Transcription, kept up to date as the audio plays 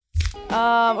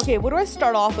Okay, what do I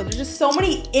start off with? There's just so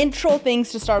many intro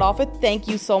things to start off with. Thank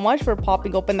you so much for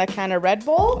popping open that can of Red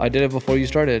Bull. I did it before you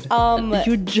started.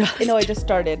 You just... No, I just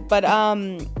started. But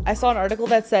I saw an article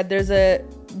that said there's a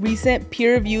recent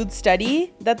peer-reviewed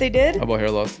study that they did. About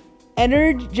hair loss.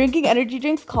 Drinking energy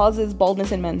drinks causes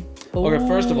baldness in men. Okay,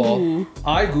 first of all,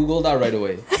 I Googled that right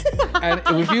away. And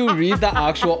if you read the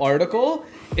actual article,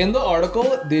 in the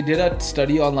article, they did a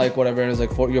study on like whatever, and it was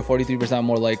like you're 43%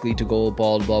 more likely to go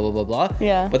bald, blah, blah, blah, blah.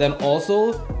 Yeah. But then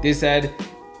also, they said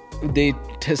they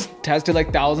tested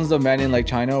like thousands of men in like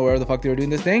China or wherever the fuck they were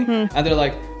doing this thing. And they're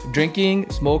like, drinking,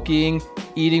 smoking,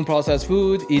 eating processed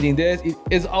foods, eating this.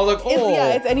 I was like,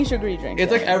 oh. It's any sugary drink.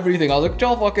 It's like everything. I was like,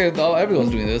 Joe, fuck it.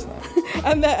 Everyone's doing this now.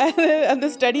 And the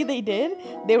study they did,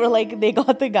 they were like, they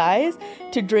got the guys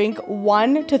to drink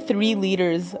 1 to 3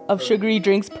 liters of sugary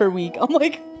drinks per week. I'm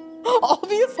like,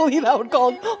 obviously that would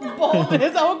cause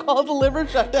baldness. That would cause a liver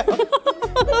shutdown.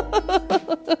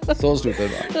 So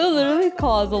stupid, man. It'll literally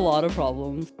cause a lot of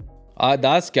problems.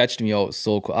 That sketched me out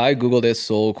so quick. I Googled it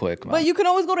so quick, man. But you can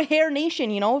always go to Hair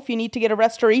Nation, if you need to get a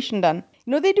restoration done.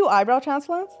 They do eyebrow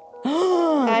transplants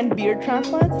and beard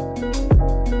transplants.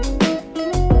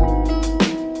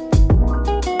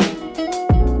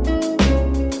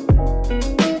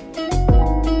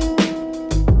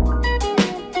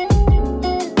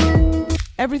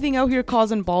 Everything out here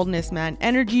causing baldness, man.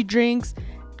 Energy drinks,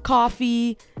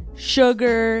 coffee,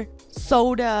 sugar,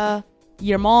 soda,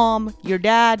 your mom, your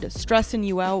dad stressing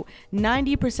you out.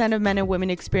 90% of men and women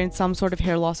experience some sort of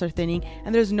hair loss or thinning,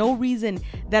 and there's no reason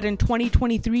that in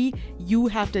 2023 you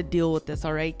have to deal with this,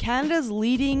 all right? Canada's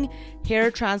leading hair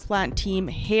transplant team,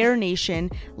 Hair Nation,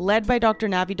 led by Dr.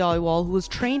 Navi Dhaliwal, who was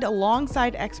trained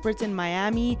alongside experts in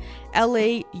Miami,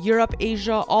 LA, Europe,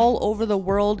 Asia, all over the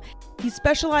world. He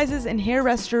specializes in hair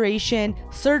restoration,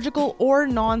 surgical or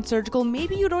non-surgical.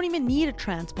 Maybe you don't even need a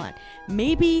transplant.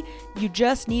 Maybe you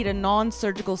just need a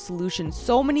non-surgical solution.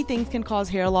 So many things can cause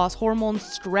hair loss: hormones,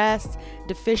 stress,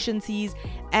 deficiencies,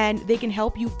 and they can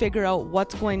help you figure out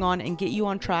what's going on and get you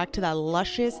on track to that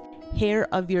luscious hair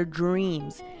of your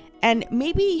dreams. And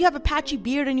maybe you have a patchy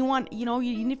beard and you want, you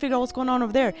need to figure out what's going on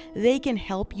over there. They can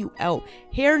help you out.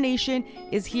 Hair Nation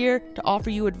is here to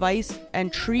offer you advice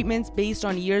and treatments based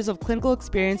on years of clinical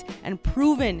experience and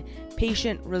proven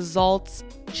patient results.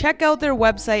 Check out their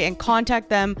website and contact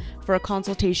them for a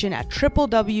consultation at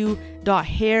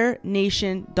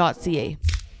www.hairnation.ca.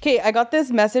 Okay, I got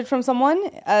this message from someone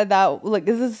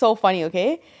this is so funny,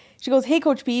 okay? She goes, "Hey,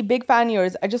 Coach P, big fan of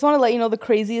yours. I just want to let you know the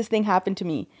craziest thing happened to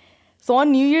me. So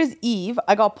on New Year's Eve,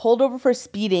 I got pulled over for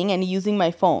speeding and using my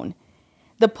phone.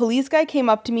 The police guy came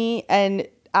up to me and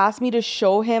asked me to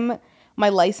show him my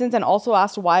license and also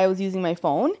asked why I was using my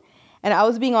phone. And I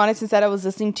was being honest and said I was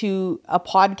listening to a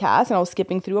podcast and I was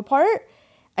skipping through a part.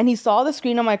 And he saw the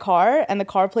screen on my car and the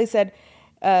CarPlay said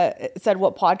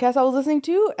what podcast I was listening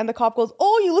to. And the cop goes,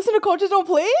 'Oh, you listen to Coaches Don't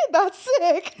Play? That's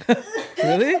sick.'"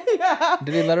 Really? Yeah.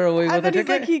 Did he let her away with a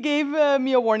ticket? Like, he gave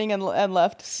me a warning and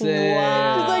left. Sick.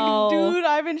 Wow. She's like, "Dude,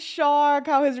 I'm in shock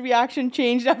how his reaction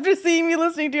changed after seeing me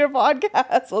listening to your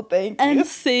podcast. So thank you." And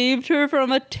saved her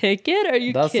from a ticket? Are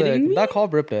you That's kidding sick. me? That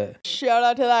cop ripped it. Shout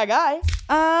out to that guy.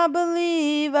 I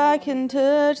believe I can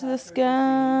touch the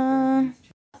sky.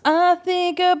 I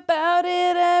think about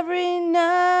it every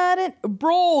night.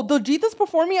 Bro, Diljit's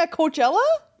performing at Coachella?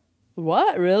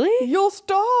 What? Really? Yo,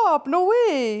 stop. No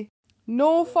way.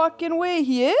 No fucking way.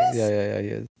 He is? Yeah, he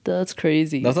is. That's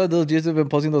crazy. That's why those dudes have been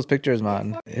posting those pictures,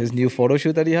 man. His new photo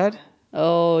shoot that he had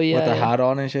Oh, yeah. with the hat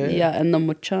on and shit. Yeah, and the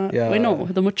mucha. Yeah. Wait, no,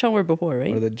 the mucha were before,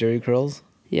 right? Or the jerry curls.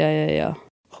 Yeah.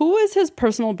 Who is his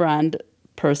personal brand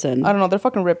person? I don't know. They're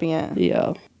fucking ripping it.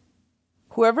 Yeah.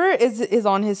 Whoever is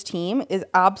on his team is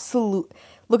absolute.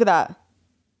 Look at that.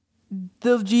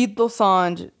 Diljit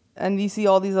Dosanjh. And you see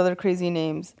all these other crazy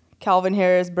names. Calvin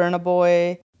Harris, Burna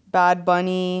Boy, Bad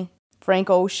Bunny, Frank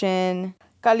Ocean,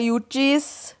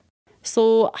 Kaliuchis.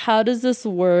 So how does this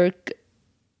work?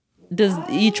 Does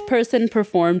each person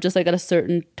perform just like at a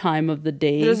certain time of the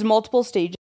day? There's multiple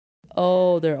stages.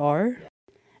 Oh, there are?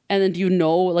 And then do you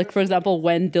know, like, for example,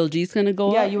 when Diljit's going to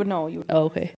go Yeah, up? you would know. Oh,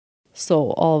 okay.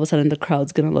 So all of a sudden the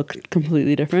crowd's going to look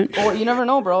completely different? Or you never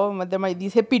know, bro.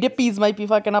 These hippie dippies might be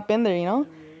fucking up in there,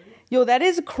 Yo, that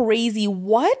is crazy.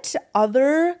 What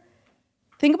other...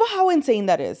 Think about how insane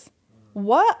that is.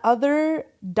 What other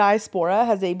diaspora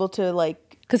has able to,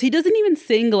 like... Because he doesn't even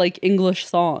sing, like, English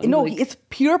songs. No, like, it's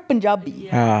pure Punjabi.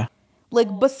 Yeah.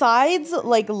 Like, besides,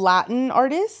 like, Latin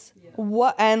artists,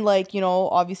 and, like,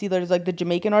 obviously there's, like, the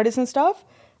Jamaican artists and stuff,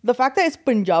 the fact that it's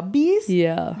Punjabis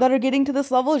that are getting to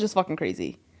this level is just fucking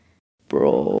crazy.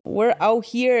 Bro. We're out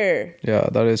here. Yeah,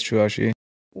 that is true, actually.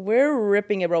 We're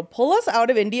ripping it, bro. Pull us out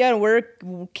of India and we're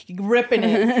ripping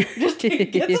it. Just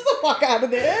get us the fuck out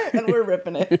of there and we're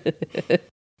ripping it.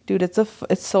 Dude, it's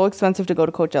so expensive to go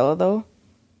to Coachella though.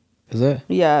 Is it?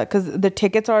 Yeah, because the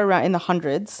tickets are around in the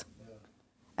hundreds.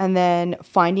 And then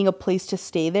finding a place to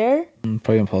stay there.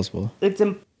 Probably impossible. It's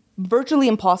virtually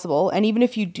impossible. And even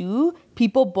if you do,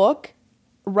 people book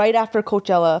right after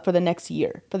Coachella for the next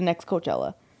year, for the next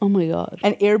Coachella. Oh my God.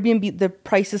 And Airbnb, the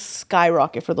prices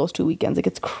skyrocket for those 2 weekends. Like,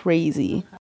 it's crazy.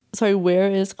 Sorry,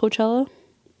 where is Coachella?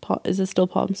 Is it still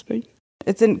Palm Springs?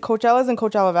 Coachella's in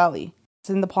Coachella Valley. It's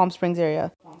in the Palm Springs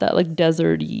area. That like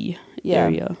deserty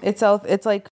area. It's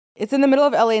in the middle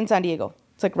of LA and San Diego.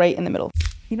 It's like right in the middle.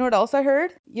 You know what else I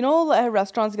heard? You know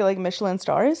restaurants get like Michelin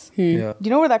stars? Yeah. Do you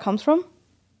know where that comes from?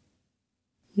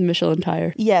 Michelin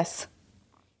tire. Yes.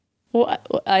 Well,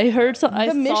 I heard some. I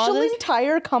The saw Michelin this.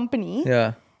 Tire Company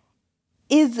Yeah.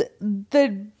 is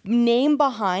the name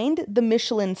behind the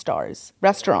Michelin stars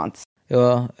restaurants.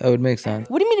 Well, it would make sense.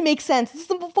 What do you mean it makes sense? This is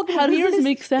the fucking How does this weirdest-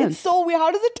 make sense? It's so weird. How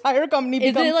does a tire company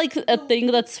Is become... it like a thing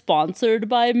that's sponsored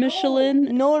by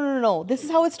Michelin? No. This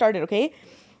is how it started, okay?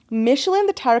 Michelin,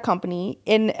 the tire company,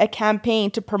 in a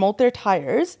campaign to promote their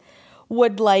tires,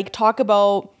 would like talk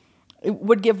about...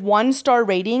 would give 1-star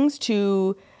ratings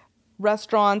to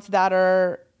restaurants that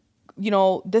are... You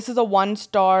know, this is a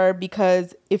 1-star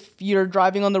because if you're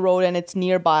driving on the road and it's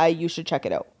nearby, you should check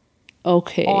it out.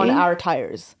 Okay. On our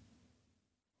tires.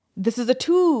 This is a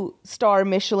 2-star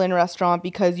Michelin restaurant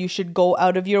because you should go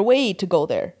out of your way to go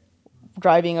there,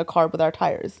 driving a car with our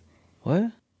tires.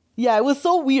 What? Yeah, it was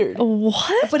so weird.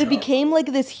 What? But it became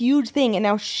like this huge thing, and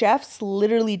now chefs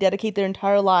literally dedicate their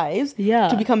entire lives Yeah.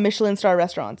 to become Michelin star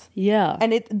restaurants. Yeah.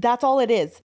 And that's all it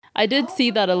is. I did see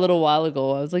that a little while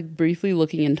ago. I was like briefly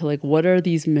looking into like what are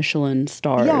these Michelin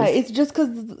stars? Yeah, it's just because,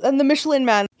 and the Michelin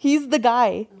man, he's the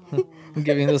guy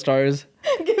Giving the stars.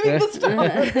 giving the star.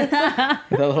 That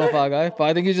little fat guy. But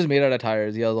I think he's just made out of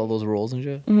tires. He has all those rolls and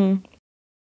shit.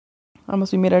 I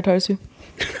must be made out of tires too.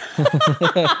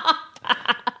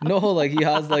 No, like he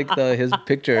has like his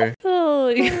picture. Oh,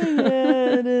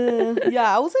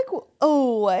 Yeah, I was like,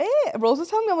 oh, what? Rose was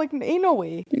telling me, I'm like, ain't no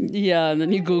way. yeah. And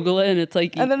then you Google it and it's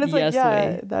like, And then it's like, yes yeah,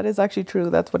 way. that is actually true.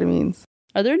 That's what it means.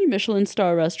 Are there any Michelin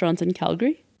star restaurants in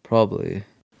Calgary? Probably.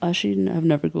 Actually, I've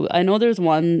never Googled. I know there's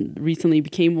one recently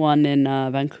became one in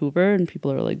Vancouver, and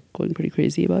people are like going pretty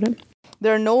crazy about it.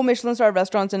 There are no Michelin star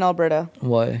restaurants in Alberta.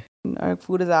 Why? Our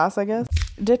food is ass, I guess.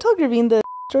 Did I tell Graveen the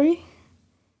story?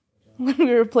 When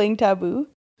we were playing Taboo?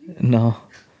 No.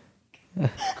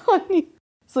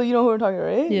 So you know who we're talking about,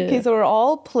 right? Yeah. Okay, so we're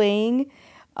all playing.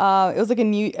 It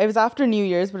was after New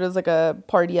Year's, but it was like a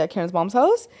party at Karen's mom's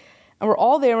house. And we're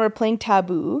all there and we're playing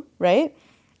Taboo, right?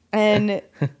 And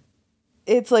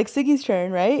it's like Siggy's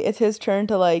turn, right? It's his turn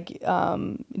to like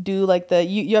do like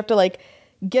you have to like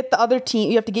get the other team,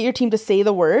 you have to get your team to say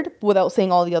the word without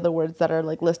saying all the other words that are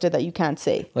like listed that you can't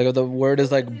say. Like if the word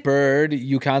is like bird,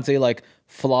 you can't say like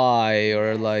fly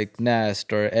or like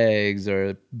nest or eggs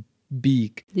or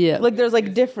beak. Yeah. Like there's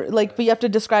like different, like, but you have to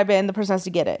describe it and the person has to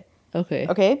get it. Okay.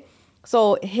 Okay.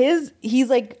 So he's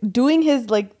like doing his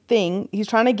like thing. He's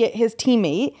trying to get his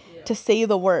teammate to say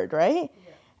the word, right?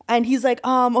 Yeah. And he's like,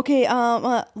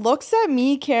 looks at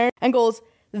me, Karen, and goes,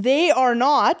 "They are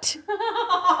not,"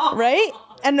 right?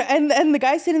 And the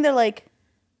guy's sitting there like,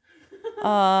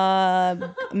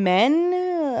 men,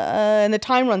 and the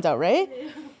time runs out, right?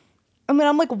 I mean,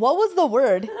 I'm like, what was the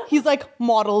word? He's like,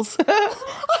 models. I was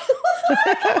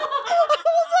like,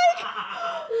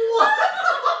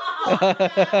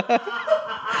 what?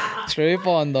 Straight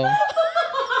on them.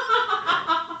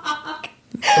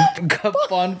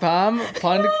 Pond Pam,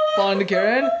 Pond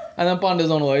Karen, and then Pond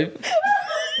his own wife.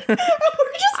 And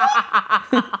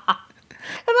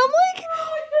I'm like,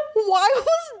 why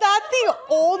was that the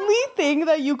only thing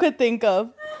that you could think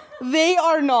of? They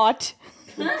are not.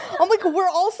 I'm like, we're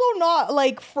also not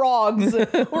like frogs.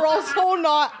 We're also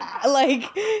not like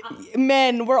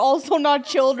men. We're also not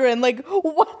children. Like,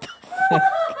 what the fuck?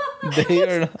 They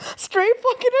are not. Straight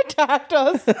fucking attacked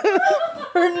us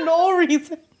for no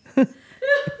reason.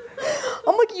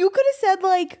 I'm like, you could have said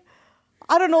like,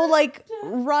 I don't know, like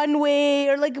runway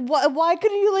or like why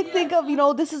couldn't you like think of, you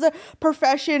know, this is a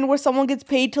profession where someone gets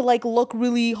paid to like look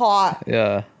really hot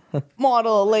Yeah.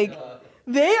 model. Like,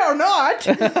 they are not.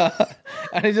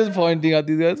 And he's just pointing at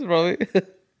these guys, probably.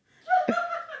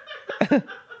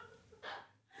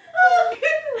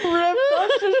 Ripped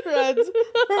us to shreds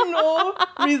for no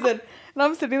reason. And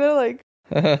I'm sitting there like,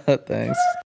 Thanks.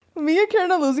 me and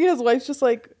Karen are losing. His wife's just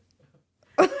like,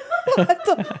 What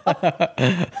the fuck?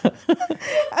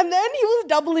 And then he was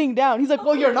doubling down. He's like,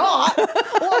 well, you're not.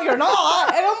 Well, you're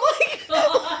not. And I'm like,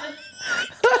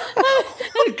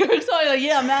 Kirk's probably like,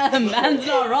 yeah, man's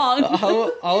not wrong.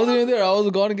 I wasn't even there. I was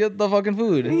going to get the fucking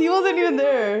food. he wasn't even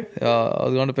there. Yeah, I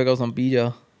was going to pick up some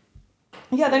pizza.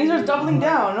 Yeah, then he starts doubling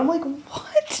down. I'm like,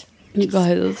 what? You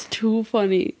guys, that's too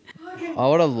funny. I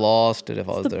would have lost it if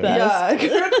I was the there. best. Yeah,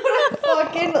 Kirk would have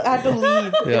fucking had to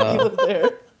leave Yeah. if he was there.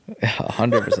 Yeah,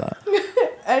 100%.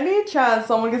 Any chance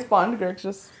someone gets spawned, Kirk's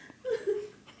just...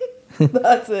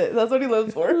 That's it. That's what he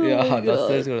lives for. Yeah, my that's God.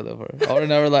 what it's gonna live for. I would have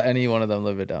never let any one of them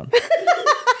live it down.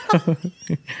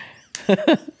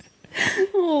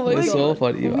 Oh my It's god. so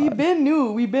funny. We've been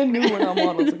new we're not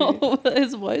models. Okay? No,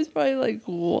 his wife's probably like,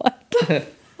 what?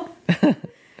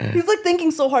 He's like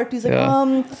thinking so hard. He's like, Yeah.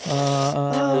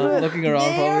 Looking around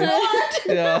they're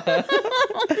probably. Yeah.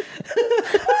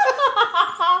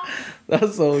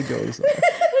 That's so jokes.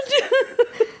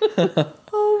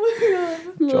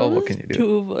 Oh my Joe, what can you do?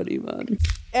 Too funny, man.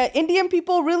 god. Indian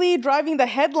people really driving the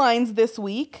headlines this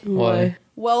week. Why?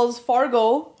 Wells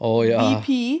Fargo Oh yeah.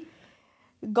 VP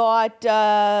got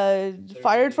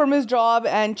fired from his job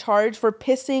and charged for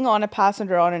pissing on a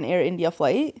passenger on an Air India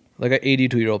flight. Like an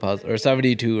 82-year-old pass or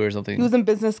 72 or something. He was in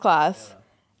business class,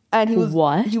 and he was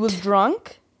What? He was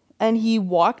drunk, and he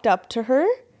walked up to her,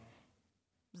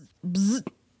 bzz,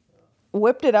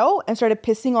 whipped it out, and started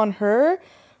pissing on her.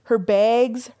 Her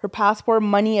bags, her passport,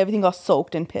 money, everything got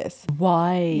soaked in piss.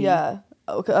 Why? Yeah.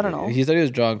 Okay, I don't know. He said he was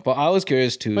drunk, but I was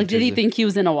curious too. Like, did he truthfully. think he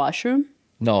was in a washroom?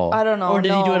 No. I don't know. Or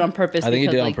did he do no. it on purpose? I think he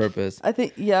because, did it on like, purpose. I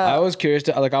think, yeah. I was curious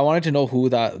to I wanted to know who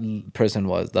that person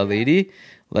was. The lady,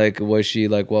 like, was she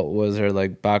like? What was her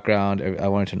like background? I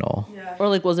wanted to know. Or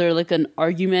like, was there like an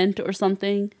argument or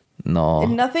something? No,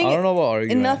 Nothing. I don't know about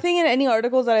argument. Nothing in any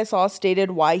articles that I saw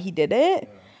stated why he did it.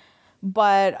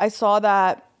 But I saw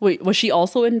that, Wait, was she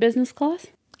also in business class?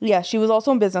 yeah, she was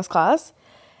also in business class.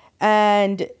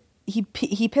 And he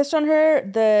pissed on her.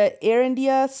 The Air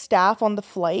India staff on the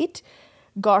flight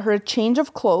got her a change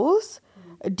of clothes,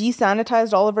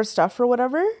 desanitized all of her stuff or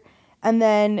whatever, and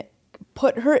then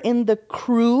put her in the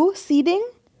crew seating,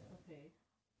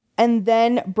 and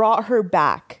then brought her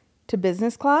back to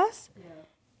business class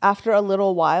after a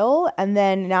little while. And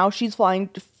then now she's filing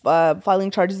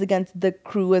charges against the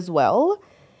crew as well,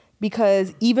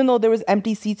 because even though there was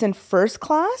empty seats in first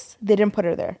class, they didn't put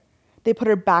her there. They put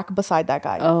her back beside that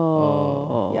guy.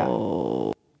 Oh.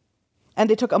 Yeah. And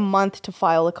they took a month to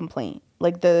file a complaint.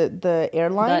 Like the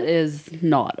airline. That is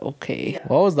not okay.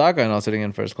 Why was that guy not sitting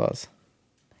in first class?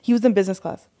 He was in business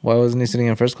class. Why wasn't he sitting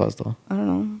in first class though? I don't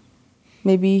know.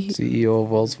 Maybe. CEO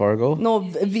of Wells Fargo. No,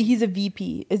 he's a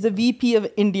VP. Is a VP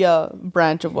of India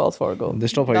branch of Wells Fargo. They're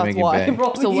still probably That's making why. bank.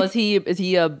 Probably. So is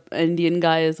he a Indian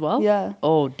guy as well? Yeah.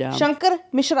 Oh, damn. Shankar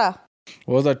Mishra.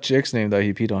 What was that chick's name that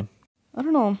he peed on? I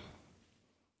don't know.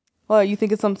 Well, you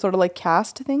think it's some sort of like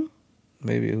caste thing?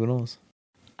 Maybe, who knows?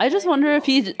 I just wonder if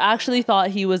he actually thought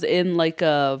he was in like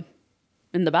in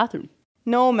the bathroom.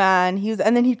 No, man.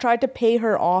 And then he tried to pay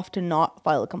her off to not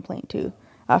file a complaint too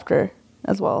after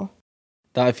as well.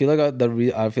 I feel like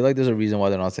I feel like there's a reason why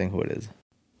they're not saying who it is.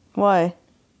 Why?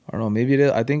 I don't know. Maybe it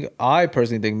is. I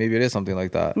personally think maybe it is something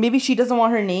like that. Maybe she doesn't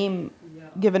want her name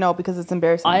given out because it's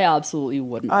embarrassing. I absolutely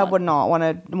wouldn't. I would not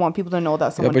want people to know that Yeah,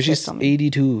 someone but she's pissed on me.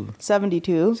 82.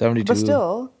 72. 72. But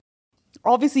still,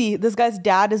 obviously, this guy's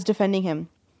dad is defending him.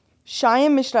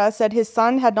 Shyam Mishra said his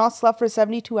son had not slept for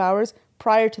 72 hours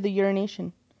prior to the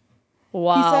urination.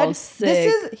 Wow, He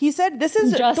sick. said this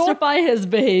is Justify his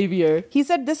behavior. He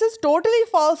said this is totally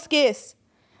false case.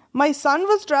 My son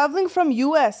was traveling from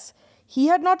US. He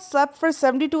had not slept for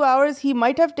 72 hours. He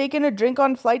might have taken a drink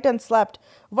on flight and slept.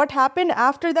 What happened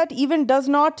after that even he does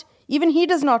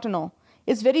not know.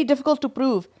 It's very difficult to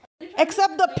prove.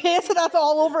 Except the piss that's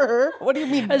all over her. What do you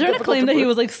mean? I was trying to difficult claim that he prove?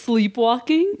 was like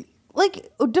sleepwalking.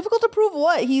 Like, difficult to prove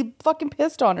what? He fucking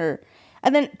pissed on her.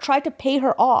 And then tried to pay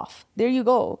her off. There you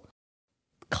go.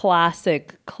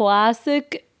 Classic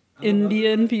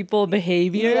Indian people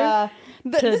behavior. Yeah.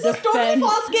 This is totally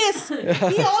false case. All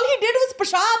he did was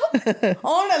pashab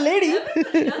on a lady.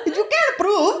 You can't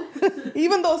prove,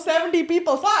 even though 70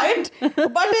 people saw it, but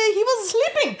he was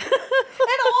sleeping.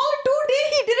 And all 2 days,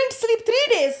 he didn't sleep 3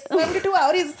 days, 72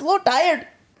 hours. He's so tired.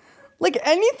 Like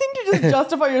anything to just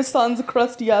justify your son's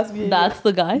crusty ass behavior. That's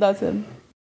the guy. That's him.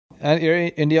 And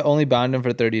India only banned him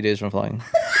for 30 days from flying.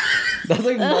 That's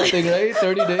like nothing, right?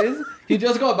 30 days? He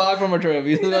just got back from a trip.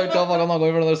 He's like, oh, fuck, I'm not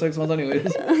going for another 6 months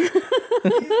anyways.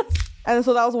 And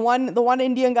so that was the one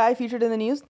Indian guy featured in the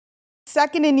news.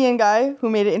 Second Indian guy who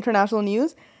made it international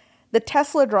news, the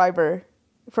Tesla driver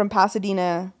from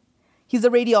Pasadena. He's a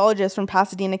radiologist from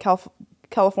Pasadena,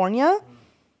 California,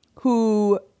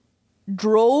 who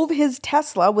drove his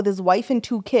Tesla with his wife and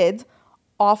 2 kids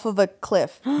off of a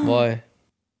cliff. Why?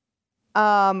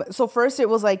 So first it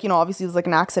was like, obviously it was like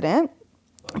an accident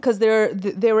because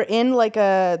they were in like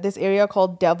this area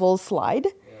called Devil's Slide,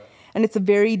 and it's a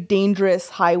very dangerous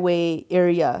highway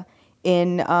area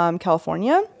in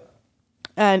California.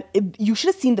 And you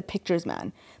should have seen the pictures,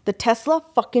 man. The Tesla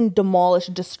fucking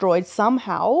demolished, destroyed.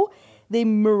 Somehow they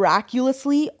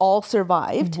miraculously all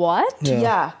survived. What?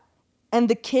 Yeah. And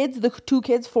the kids, the 2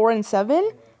 kids, 4 and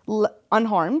 7,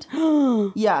 unharmed.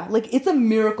 Yeah, like it's a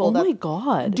miracle. Oh my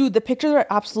God. Dude, the pictures are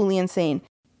absolutely insane.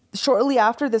 Shortly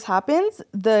after this happens,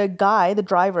 the guy, the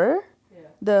driver,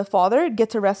 the father,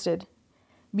 gets arrested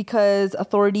because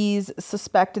authorities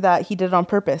suspect that he did it on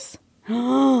purpose.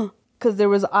 Because there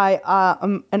was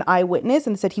an eyewitness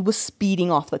and said he was speeding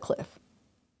off the cliff.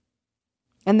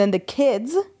 And then the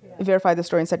kids verified the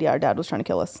story and said, yeah, our dad was trying to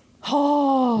kill us.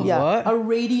 Oh. Yeah. What? A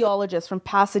radiologist from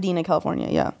Pasadena, California.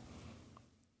 Yeah.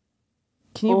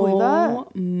 Can you believe that?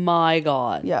 Oh my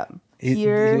God. Yeah. He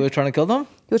was trying to kill them?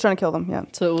 He was trying to kill them, yeah.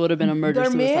 So it would have been a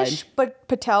murder-suicide. Dharmesh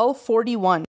Patel,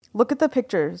 41. Look at the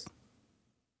pictures.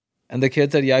 And the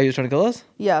kid said, yeah, he was trying to kill us?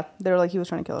 Yeah, they were like, he was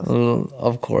trying to kill us. Well,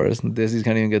 of course. He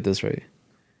can't even get this right.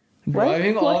 What?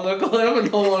 Driving on the cliff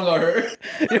and no one got hurt.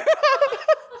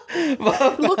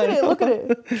 Look at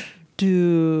it.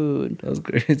 Dude. That was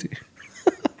crazy.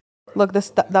 Look, that's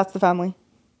the family.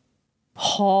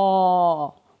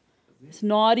 Oh. It's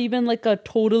not even like a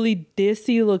totally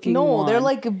dissy looking No, one. they're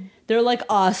like,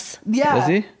 us. yeah. Was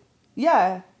he?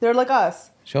 Yeah, they're like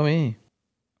us. Show me.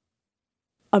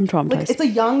 I'm traumatized. Like, it's a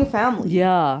young family.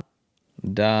 yeah.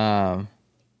 Damn.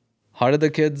 How did the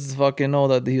kids fucking know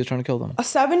that he was trying to kill them? A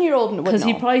 7-year-old would Because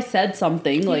he know. probably said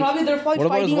something. They're probably What about his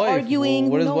fighting, wife? arguing.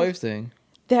 What who is his knows? wife saying?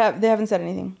 They haven't said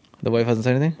anything. The wife hasn't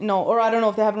said anything? No, or I don't know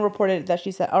if they haven't reported that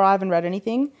she said, or I haven't read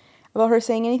anything about her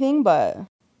saying anything, but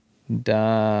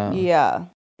Damn. yeah.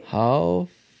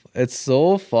 It's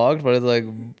so fucked, but it's like,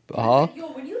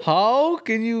 how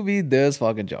can you be this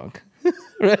fucking junk?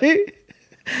 Right?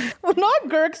 Not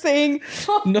Girk saying,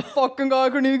 no fucking guy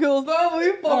couldn't even kill his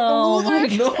family, fucking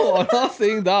loser. No, I'm not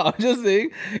saying that. I'm just saying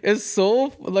it's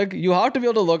so, like, you have to be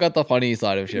able to look at the funny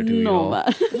side of shit too. you No, know?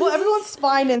 man. Well, everyone's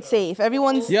fine and safe.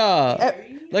 Everyone's Yeah.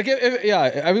 Like, if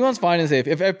everyone's fine and safe.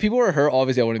 If people were hurt,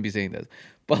 obviously I wouldn't be saying this.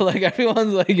 But, like,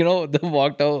 everyone's, like, they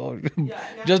walked out,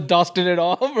 just dusted it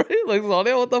off, right? Like,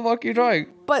 Sonia, what the fuck are you trying?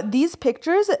 But these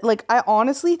pictures, like, I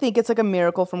honestly think it's like a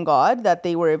miracle from God that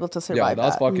they were able to survive. Yeah,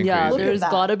 that's fucking Yeah, crazy. Look at there's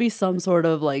that. got to be some sort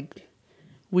of like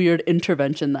weird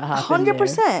intervention that happened.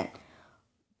 100%.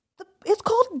 It's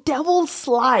called Devil's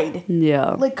Slide. There.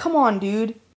 Yeah. Like, come on,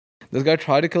 dude. This guy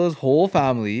tried to kill his whole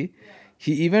family.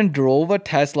 He even drove a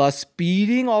Tesla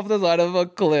speeding off the side of a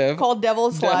cliff. Called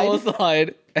Devil's Slide. Devil's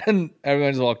Slide. And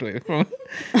everyone just walked away from it.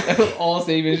 That was all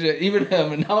safe and shit. Even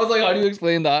him. And I was like, how do you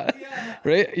explain that?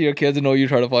 Right? Your kids know you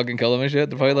try to fucking kill them and shit.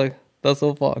 They're probably like, that's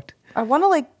so fucked. I want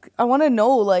to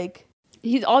know, like,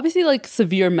 He's obviously like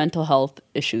severe mental health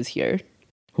issues here.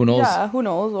 Who knows? yeah, who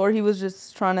knows? Or he was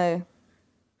just trying to.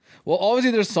 Well,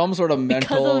 obviously there's some sort of Because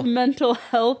mental... of mental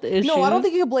health issues. No, I don't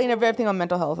think you can blame everything on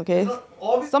mental health, okay?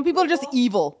 Some people are just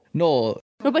evil. No.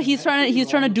 No, but he's trying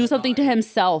to do something to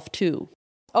himself too.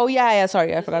 Oh, yeah,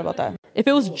 sorry. I forgot about that. If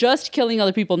it was just killing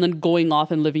other people and then going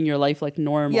off and living your life like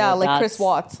normal. Yeah, like Chris that's-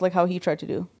 Watts, like how he tried to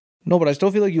do. No, but I still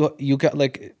feel like you get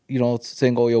like,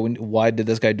 saying, oh, yo, why did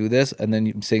this guy do this? And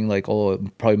then saying like, oh,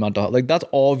 probably mental health. Like, that's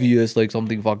obvious, like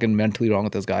something fucking mentally wrong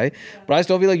with this guy. But I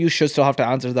still feel like you should still have to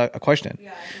answer that question.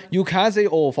 You can't say,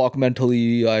 oh, fuck,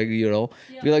 mentally, like,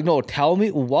 Be like, no, tell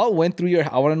me what went through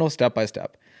your, I want to know step by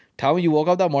step. Tell me you woke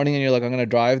up that morning and you're like, I'm going to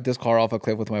drive this car off a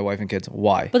cliff with my wife and kids.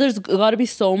 Why? But there's got to be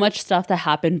so much stuff that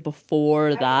happened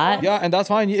before that. Yeah, and that's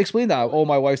fine. You explain that. Oh,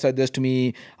 my wife said this to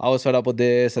me. I was fed up with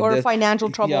this. And Or this.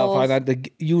 financial troubles. Yeah,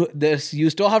 you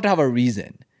still have to have a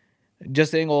reason.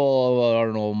 Just saying, oh, well, I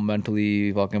don't know,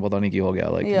 mentally fucking pata nahi ki ho gaya.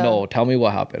 Like, Yeah. no, tell me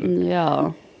what happened.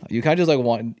 Yeah. You can't just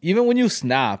like even when you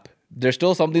snap, there's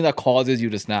still something that causes you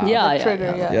to snap. Yeah. The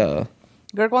trigger, yeah. Yeah.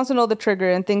 Girk wants to know the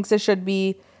trigger and thinks it should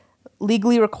be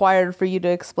legally required for you to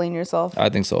explain yourself. I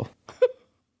think so.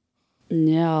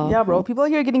 Yeah. Yeah, bro. People are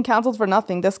here getting canceled for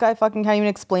nothing. This guy fucking can't even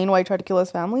explain why he tried to kill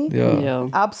his family. Yeah. Yeah.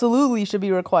 Absolutely should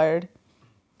be required.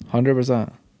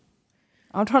 100%.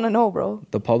 I'm trying to know, bro.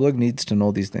 The public needs to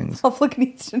know these things. Public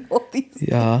needs to know these.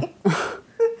 Yeah.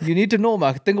 You need to know,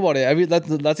 man. Think about it.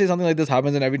 Let's say something like this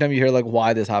happens, and every time you hear like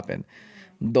why this happened,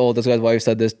 though this guy's wife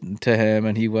said this to him,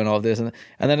 and he went off this, and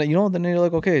then then you're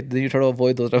like, okay, then you try to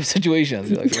avoid those type of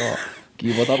situations. You're like, oh,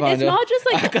 Ki bata It's bhanja. not just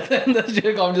like And the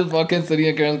chick, I'm just fucking sitting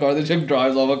in Karen's car. The chick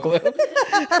drives off a cliff.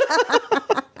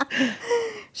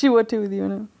 She would too with you,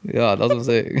 know. Yeah, that's what I'm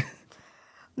saying.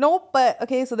 Nope, but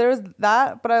okay, so there's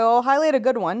that. But I'll highlight a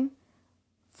good one.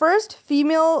 First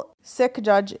female Sikh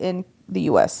judge in the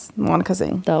U.S., Monica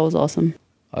Singh. that was awesome.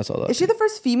 I saw that. Is she the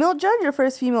first female judge or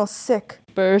first female Sikh?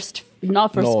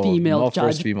 Not first female not judge.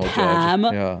 first female Pam.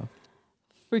 judge. Yeah.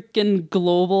 Freaking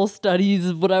global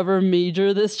studies, whatever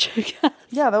major this chick has.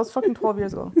 Yeah, that was fucking 12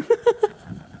 years ago.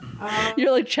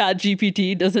 You're like Chat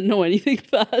GPT doesn't know anything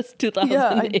past 2008.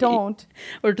 Yeah, I don't.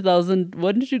 Or 2000.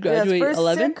 When did you Yes, graduate? first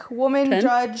 11? Sikh woman 10?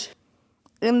 judge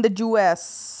in the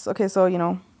U.S. Okay, so, you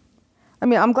know, I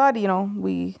mean, I'm glad, you know,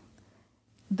 we...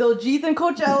 Diljit and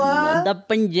Coachella. The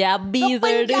Punjabis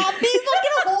are doing. Punjabis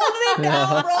fucking holding it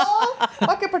down, bro.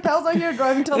 Fucking Patel's out here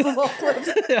driving Teslas off cliffs.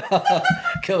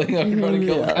 Killing her, trying to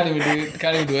kill her.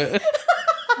 Can't even do it.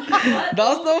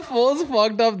 That's the most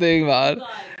fucked up thing, man.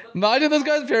 Imagine this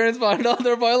guy's parents find out,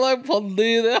 they're probably like,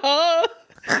 Pandi,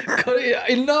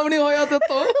 inna bhi nahi hoya tha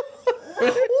to.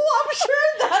 Oh, I'm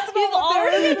sure that's He's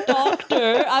already a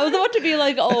doctor. I was about to be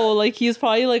like, oh, like he's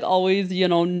probably like always, you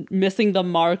know, missing the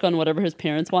mark on whatever his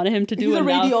parents wanted him to do. He's a and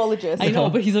now- radiologist. I know,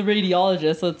 but he's a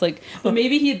radiologist, so it's like, but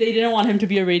maybe they didn't want him to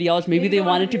be a radiologist. Maybe they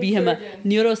wanted to be him a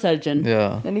neurosurgeon,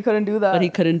 Yeah. And he couldn't do that. but he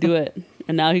couldn't do it.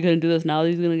 And now he couldn't do this. Now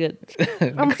he's gonna get.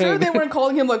 I'm sure they weren't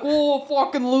calling him like, oh,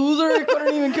 fucking loser. He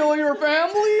couldn't even kill your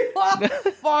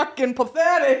family. Fucking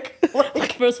pathetic.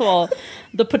 Like, First of all,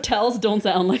 the Patels don't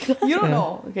sound like that. you don't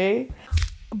know, okay?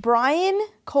 Brian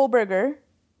Koberger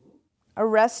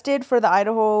arrested for the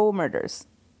Idaho murders.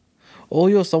 Oh,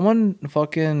 yo, someone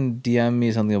fucking DM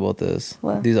me something about this.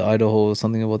 What? These Idaho,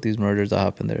 something about these murders that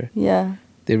happened there. Yeah.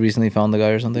 They recently found the guy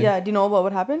or something? Yeah. Do you know about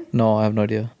what happened? No, I have no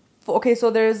idea. Okay, so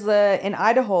there's in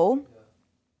Idaho,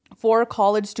 4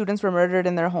 college students were murdered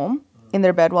in their home, in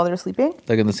their bed while they were sleeping,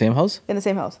 Like in the same house? in the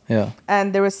same house. Yeah.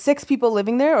 And there was 6 people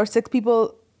living there, or 6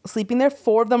 people sleeping there.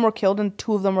 4 of them were killed and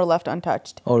 2 of them were left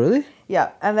untouched. Oh, really? Yeah.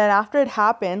 And then after it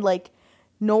happened, like,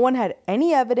 no one had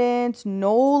any evidence,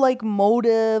 no, like,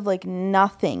 motive, like,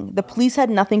 nothing. The police had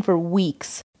nothing for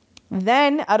weeks.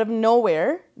 Then, out of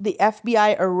nowhere, the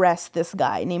FBI arrests this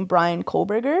guy named Brian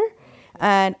Koberger.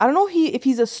 And I don't know if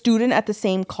he's a student at the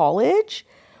same college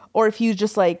or if he's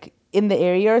just, like, in the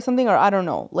area or something, or I don't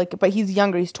know. Like, but he's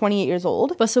younger. He's 28 years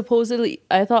old. But supposedly,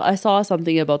 I thought I saw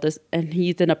something about this, and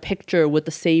he's in a picture with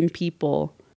the same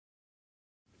people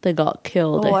that got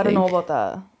killed. Oh, I don't know think. about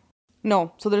that.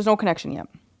 No, so there's no connection yet.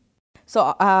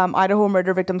 So Idaho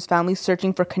murder victims' families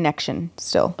searching for connection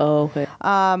still. Oh, okay.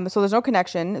 So there's no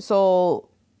connection. So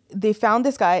they found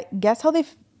this guy. Guess how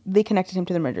they connected him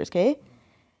to the murders, okay?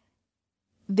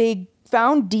 They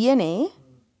found DNA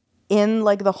in,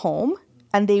 like, the home,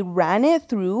 and they ran it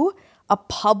through a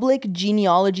public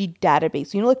genealogy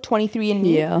database. You know, like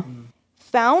 23andMe? Yeah.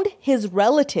 Found his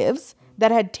relatives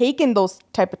that had taken those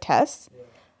type of tests,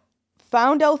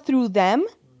 found out through them,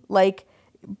 like,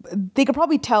 they could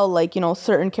probably tell, like, you know,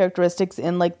 certain characteristics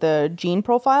in, like, the gene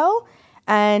profile,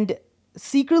 and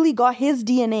secretly got his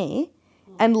DNA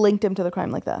and linked him to the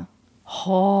crime like that.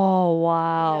 Oh,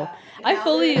 wow. I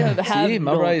fully have See,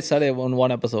 remember I said it on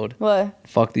one episode. What?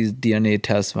 Fuck these DNA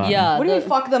tests, man. Yeah. What do you mean,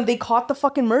 fuck them? They caught the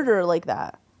fucking murderer like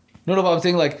that. No, but I'm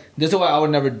saying, like, this is why I would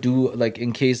never do, like,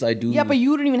 in case I do. Yeah, but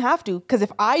you don't even have to, because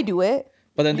if I do it,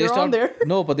 But then they you're still on there.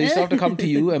 No, but they still have to come to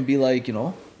you and be like, you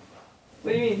know,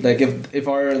 What do you mean? like if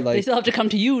our They like still have to come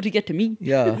to you to get to me.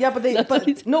 yeah Yeah, but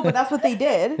but that's what they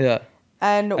did. yeah,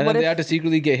 And and what then they if, had to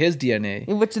secretly get his DNA.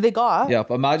 which they got? Yeah,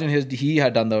 but imagine he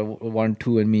had done the 1,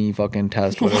 2 and me fucking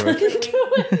test, whatever.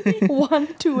 1,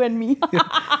 2, and me.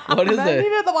 What is Imagine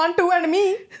it? it, the 1, 2, and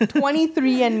me.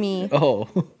 23 and me. Oh,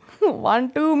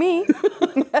 1, 2, me.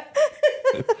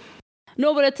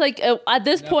 No, but it's like at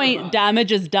this point,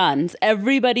 damage is done.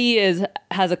 Everybody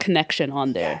has a connection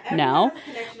on there now.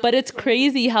 But it's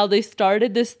crazy how they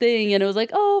started this thing, and it was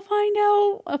like, oh, find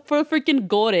out for freaking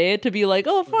Gore to be like,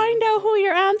 oh, find out who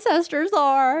your ancestors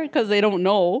are, because they don't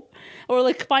know, or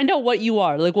like find out what you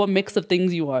are, like what mix of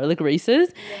things you are, like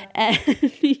races. And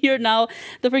you're now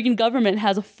the freaking government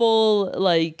has a full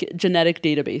like genetic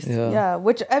database. yeah. Yeah,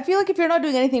 which I feel like if you're not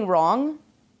doing anything wrong,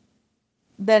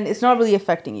 then it's not really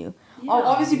affecting you.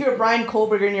 Obviously, if you're Brian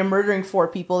Koberger and you're murdering 4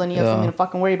 people, then you have Yeah. something to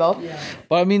fucking worry about.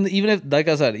 But I mean, even if, like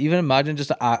I said, even imagine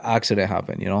just an accident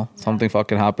happen, you know, something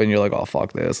fucking happened. You're like, oh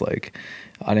fuck this, like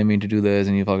I didn't mean to do this,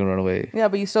 and you fucking run away. Yeah,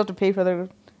 but you still have to pay for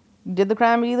did the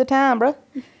crime, you did the time, bro.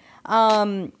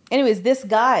 Anyways, this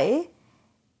guy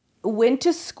went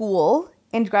to school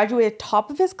and graduated top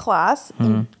of his class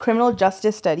in criminal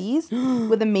justice studies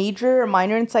with a major or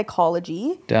minor in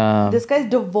psychology. Damn. This guy's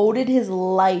devoted his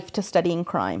life to studying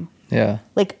crime. Yeah.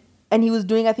 Like, and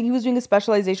I think he was doing a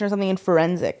specialization or something in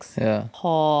forensics. Yeah.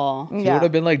 Oh. He would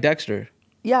have been like Dexter.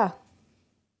 Yeah.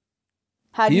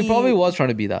 He probably was trying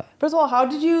to be that. First of all, how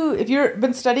did you, if you've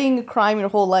been studying crime your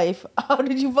whole life, how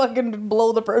did you fucking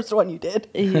blow the first one you did?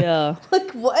 Yeah.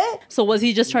 Like, what? So was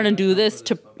he just trying to do this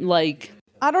to like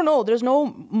I don't know. There's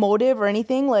no motive or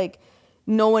anything. Like,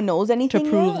 no one knows to anything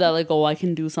prove yet. that like, oh, I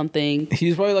can do something?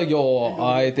 He's probably like, yo,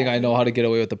 I think I know how to get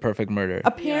away with the perfect murder.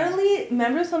 Apparently,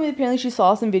 remember somebody, apparently she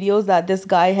saw some videos that this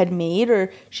guy had made,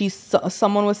 or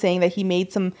someone was saying that he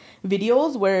made some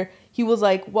videos where he was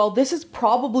like, well, this is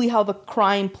probably how the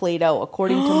crime played out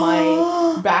according to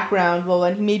my background. Well,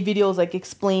 and he made videos like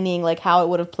explaining like how it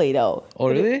would have played out. Oh,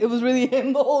 really? It was really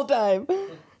him the whole time.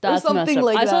 That's or messed something up.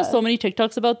 like I saw that. so many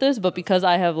TikToks about this, but because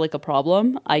I have like a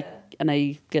problem, I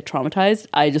get traumatized,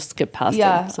 I just skip past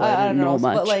them. So I didn't know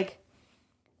much.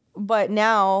 But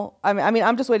now, I mean,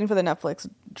 I'm just waiting for the Netflix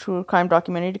true crime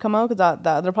documentary to come out because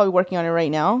that they're probably working on it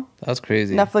right now. That's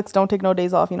crazy. Netflix don't take no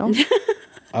days off, you know.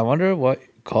 I wonder what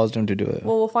caused him to do it.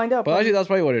 Well, we'll find out. But actually, that's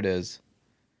probably what it is.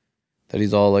 That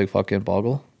he's all like fucking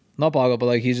boggle. Not boggle, but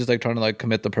like he's just like trying to like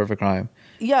commit the perfect crime.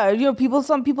 Yeah, you know,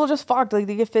 some people just fucked. Like,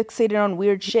 they get fixated on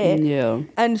weird shit. Yeah.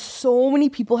 And so many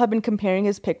people have been comparing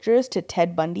his pictures to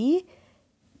Ted Bundy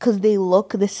because they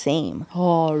look the same.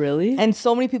 Oh, really? And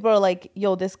so many people are like,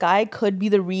 yo, this guy could be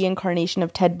the reincarnation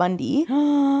of Ted Bundy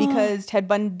because Ted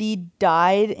Bundy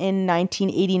died in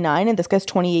 1989 and this guy's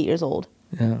 28 years old.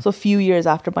 Yeah. So a few years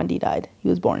after Bundy died, he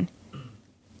was born.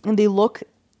 And they look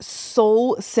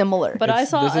so similar. But I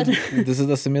saw This is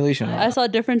the simulation. I saw a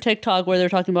different TikTok where they're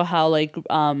talking about how like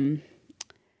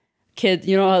kids,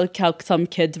 you know how some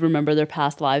kids remember their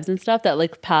past lives and stuff, that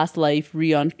like past life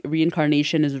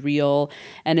reincarnation is real,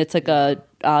 and it's like a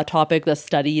topic that's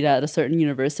studied at a certain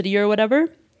university or whatever.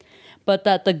 But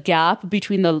that the gap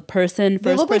between the person,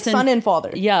 they look like son and father.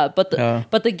 Yeah, but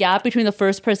the gap between the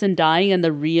first person dying and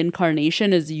the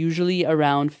reincarnation is usually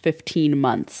around 15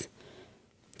 months,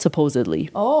 supposedly.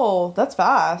 Oh, that's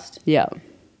fast. Yeah.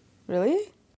 Really?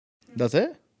 That's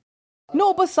it?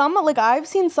 No, but some, like, I've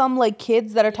seen some, like,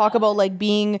 kids that are talk about, like,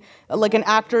 being, like, an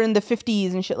actor in the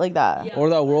 50s and shit like that. Yeah, Or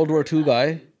that World War II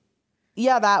guy.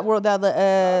 That world,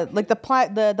 like, the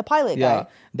pilot Yeah. guy.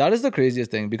 That is the craziest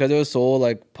thing because it was so,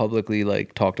 like, publicly,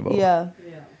 like, talked about. Yeah.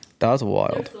 That's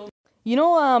wild. You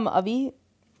know, Avi?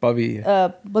 Bubby.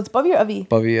 Was Bubby or Avi?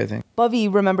 Bubby, I think. Bubby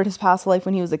remembered his past life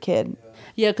when he was a kid.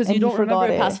 Yeah, because And you he don't remember forgot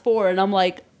it it. past 4, and I'm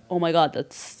like, oh my god,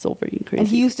 that's so freaking crazy. And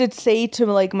he used to say to,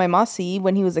 like, my Masi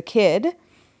when he was a kid,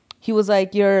 he was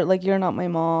like, you're not my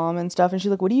mom and stuff. And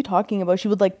she's like, what are you talking about? She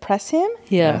would, like, press him.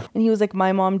 Yeah. And he was like,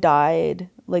 my mom died.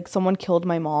 Like, someone killed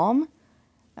my mom.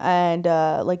 And,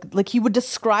 like he would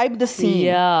describe the scene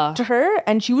to her.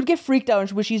 And she would get freaked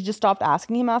out. And she just stopped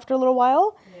asking him after a little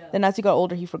while. Yeah. Then as he got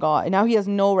older, he forgot. And now he has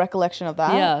no recollection of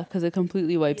that. Yeah, because it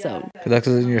completely wipes out. Because that's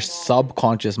in your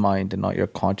subconscious mind and not your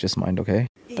conscious mind, okay?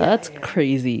 That's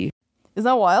crazy. Isn't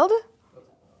that wild?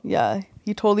 Yeah.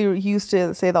 He used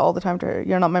to say that all the time to her.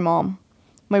 You're not my mom.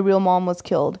 My real mom was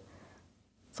killed.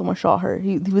 Someone shot her.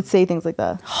 He would say things like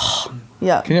that.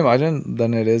 Yeah. Can you imagine?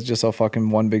 Then it is just a fucking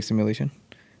one big simulation.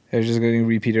 It's just getting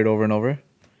repeated over and over.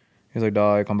 He's like,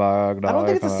 die, come back, die. I don't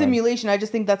think it's a come back. simulation. I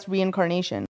just think that's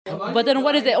reincarnation. But then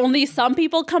what is it? Only some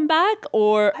people come back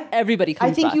or everybody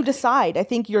comes back? I think you decide. I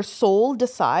think your soul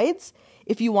decides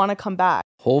if you want to come back.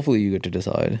 Hopefully you get to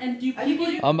decide. And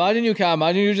Imagine you can.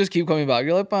 Imagine you just keep coming back.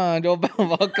 You're like, jo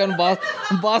fucking boss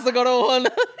karo one.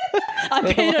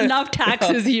 I paid enough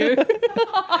taxes here.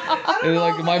 It's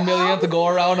like my millionth go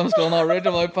around. I'm still not rich.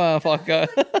 I'm like, fuck.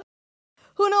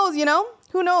 Who knows, you know?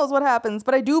 Who knows what happens?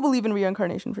 But I do believe in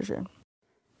reincarnation for sure.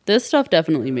 This stuff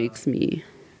definitely makes me.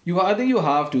 I think you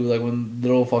have to, like, when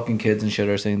little fucking kids and shit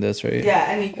are saying this, right? Yeah,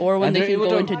 I mean, Or when And they they're can able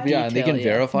go to- into detail. yeah, and they can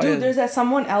verify dude, it. there's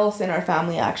someone else in our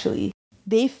family actually.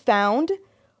 They found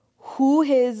who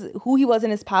he was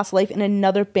in his past life in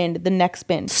another bin, the next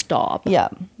bin. Stop. Yeah,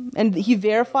 and he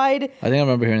verified. I think I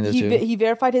remember hearing this too. He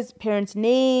verified his parents'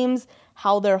 names,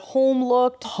 how their home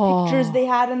looked, pictures they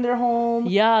had in their home.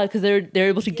 Yeah, because they're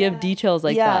able to give details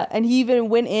like Yeah, that. and he even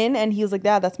went in and he was like,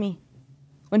 "Dad, that's me,"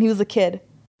 when he was a kid.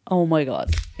 Oh my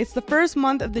god. It's the first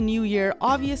month of the new year.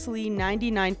 Obviously,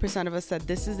 99% of us said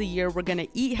this is the year we're going to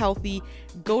eat healthy,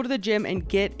 go to the gym, and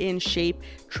get in shape.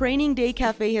 Training Day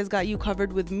Cafe has got you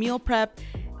covered with meal prep,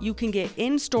 You can get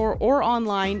in-store or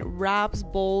online wraps,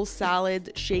 bowls, salads,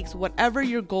 shakes, whatever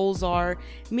your goals are.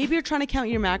 Maybe you're trying to count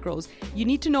your macros. You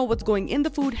need to know what's going in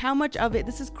the food, how much of it.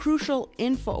 This is crucial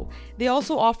info. They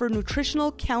also offer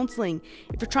nutritional counseling.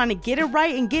 If you're trying to get it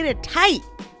right and get it tight,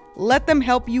 let them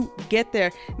help you get there.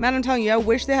 Man, I'm telling you, I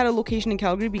wish they had a location in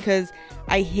Calgary because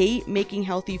I hate making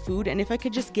healthy food. And if I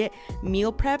could just get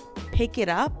meal prep, pick it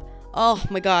up, oh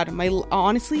my God,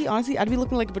 honestly, I'd be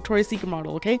looking like a Victoria's Secret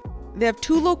model, okay? They have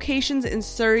 2 locations in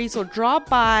Surrey, so drop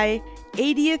by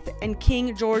 80th and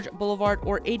King George Boulevard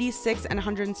or 86th and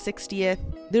 160th.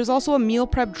 There's also a meal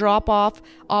prep drop-off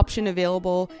option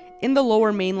available in the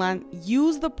Lower Mainland.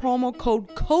 Use the promo code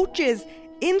COACHES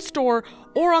in store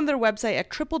or on their website at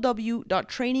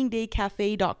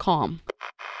www.trainingdaycafe.com.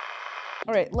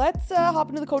 All right, let's hop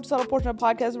into the Coach Subtle portion of the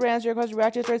podcast where we answer your questions,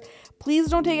 react to your stories. Please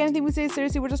don't take anything we say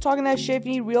seriously. We're just talking that shit. If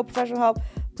you need real professional help,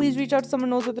 please reach out to someone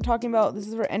who knows what they're talking about. This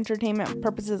is for entertainment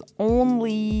purposes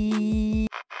only.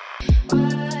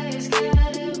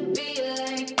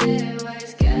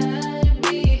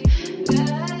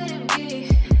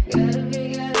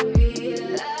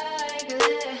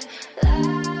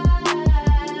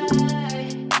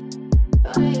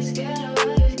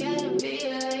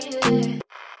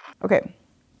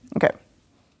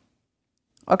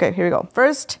 Okay, here we go.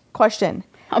 First question.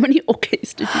 How many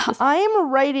okays did you just... I am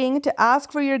writing to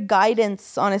ask for your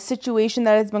guidance on a situation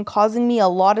that has been causing me a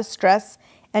lot of stress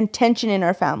and tension in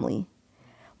our family.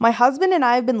 My husband and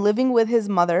I have been living with his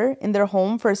mother in their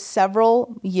home for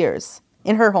several years.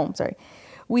 In her home, sorry.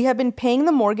 We have been paying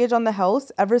the mortgage on the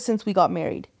house ever since we got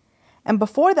married. And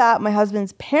before that, my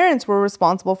husband's parents were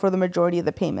responsible for the majority of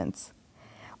the payments.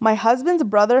 My husband's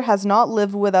brother has not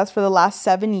lived with us for the last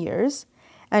 7 years,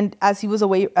 and as he was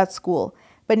away at school.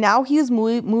 But now he is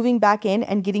moving back in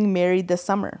and getting married this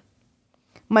summer.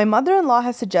 My mother-in-law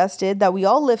has suggested that we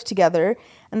all live together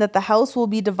and that the house will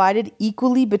be divided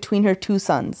equally between her 2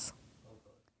 sons.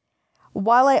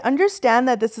 While I understand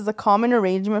that this is a common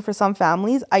arrangement for some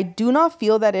families, I do not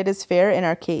feel that it is fair in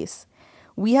our case.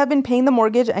 We have been paying the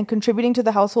mortgage and contributing to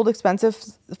the household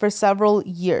expenses for several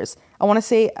years. I want to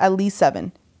say at least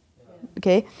 7.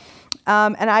 Okay?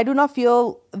 And I do not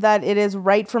feel that it is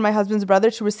right for my husband's brother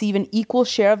to receive an equal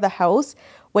share of the house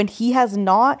when he has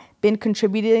not been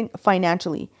contributing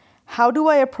financially. How do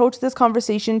I approach this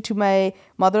conversation to my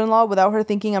mother-in-law without her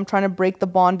thinking I'm trying to break the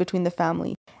bond between the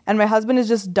family? And my husband is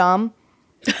just dumb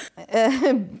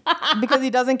because he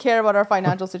doesn't care about our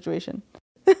financial situation.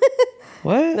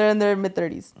 What? They're in their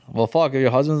mid-30s. Well, fuck, if your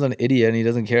husband's an idiot and he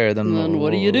doesn't care, then what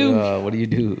do you do? What do you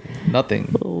do? Nothing.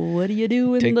 What do you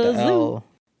do in Take the the zoo? L.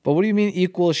 But what do you mean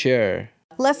equal share?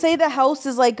 Let's say the house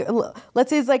is like, let's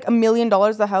say it's like $1 million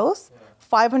the house.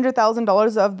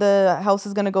 $500,000 of the house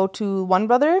is going to go to one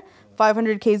brother.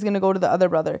 $500K is going to go to the other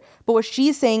brother. But what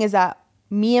she's saying is that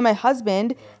me and my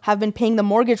husband have been paying the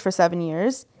mortgage for 7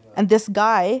 years, and this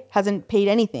guy hasn't paid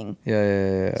anything.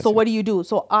 Yeah. So what do you do?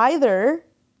 So either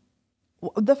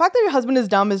the fact that your husband is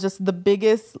dumb is just the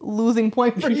biggest losing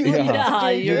point for you. Yeah,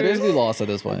 You're basically lost at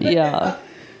this point. Yeah.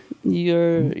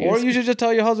 You're Or you should just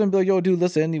tell your husband, be like, yo, dude,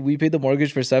 listen, we paid the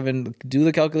mortgage for 7. Do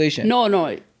the calculation.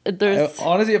 No. There's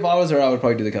honestly, if I was her, I would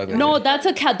probably do the calculation. no. That's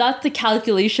the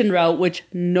calculation route, which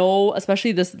no,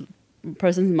 especially this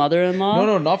person's mother-in-law.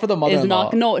 No, not for the Is mother-in-law.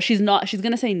 not. No, she's not. She's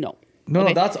gonna say no. No,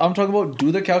 Okay. that's I'm talking about.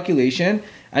 Do the calculation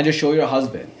and just show your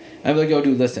husband. And be like, yo,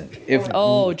 dude, listen. If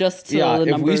Just the if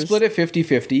numbers. we split it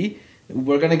 50-50,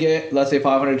 we're gonna get, let's say,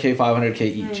 500K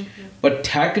each. But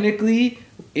technically,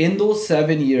 in those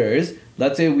 7 years,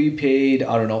 let's say we paid,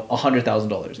 I don't know,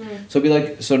 $100,000. So it'd be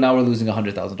like, so now we're losing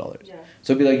 $100,000. Yeah.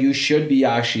 So it'd be like, you should be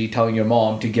actually telling your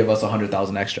mom to give us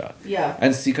 $100,000 extra. Yeah.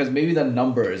 And see, because maybe the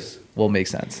numbers will make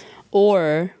sense.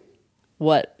 Or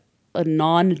what a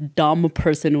non-dumb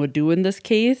person would do in this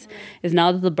case is,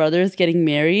 now that the brother is getting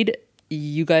married,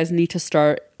 you guys need to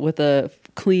start with a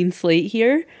clean slate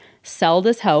here. Sell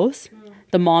this house.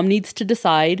 The mom needs to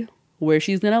decide where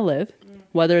she's going to live,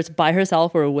 whether it's by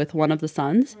herself or with one of the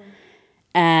sons.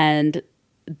 And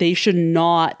they should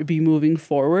not be moving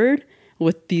forward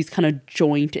with these kind of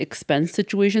joint expense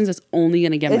situations. It's only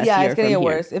going to get messier. Yeah, it's going to from get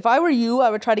here. worse. If I were you, I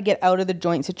would try to get out of the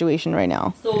joint situation right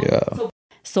now.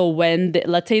 So when,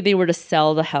 let's say they were to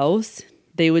sell the house,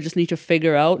 they would just need to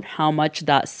figure out how much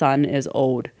that son is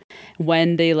owed.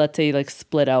 When they, let's say, like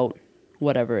split out,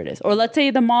 whatever it is. Or let's say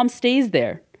the mom stays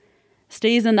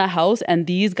in that house and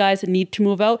these guys need to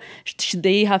move out.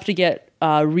 They have to get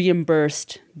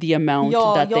reimbursed the amount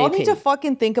Y'all that they need pay. to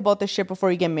fucking think about this shit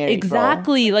before you get married.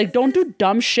 Exactly. Like, don't do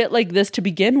dumb shit like this to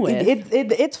begin Bro. with.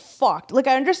 It's fucked. Like,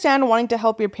 I understand wanting to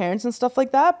help your parents and stuff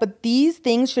like that, but these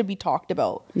things should be talked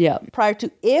about. Yeah. Prior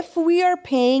to, if we are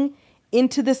paying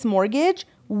into this mortgage,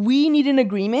 we need an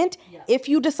agreement. If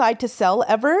you decide to sell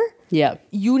ever, Yeah.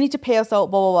 you need to pay us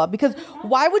out, blah, blah, blah. Because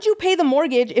why would you pay the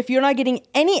mortgage if you're not getting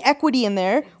any equity in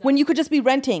there when you could just be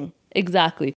renting?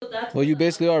 Exactly. Well, you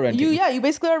basically are renting. You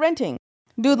basically are renting.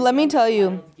 Dude, let me tell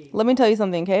you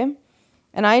something, okay?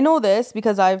 And I know this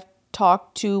because I've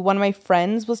talked to one of my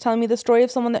friends was telling me the story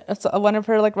of one of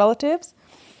her like relatives,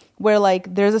 where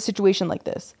like there's a situation like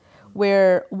this,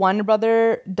 where one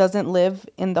brother doesn't live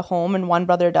in the home and one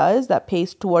brother does, that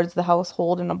pays towards the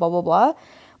household and blah, blah, blah.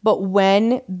 But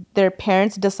when their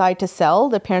parents decide to sell,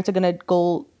 the parents are going to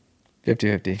go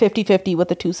 50-50. 50-50 with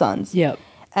the two sons. Yep.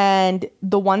 And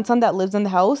the one son that lives in the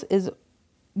house is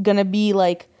going to be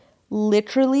like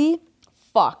literally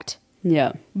fucked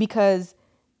Yeah. because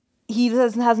he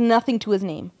has nothing to his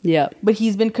name. Yeah. But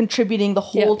he's been contributing the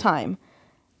whole time.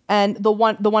 And the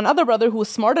one other brother who was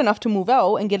smart enough to move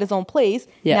out and get his own place,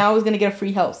 now is going to get a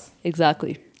free house.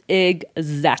 Exactly.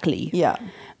 Yeah.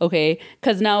 Okay.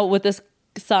 Because now with this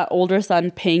older son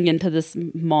paying into this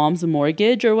mom's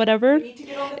mortgage or whatever,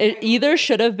 it either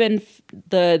should have been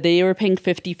they were paying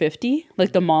 50-50,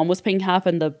 like the mom was paying half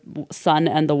and the son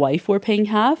and the wife were paying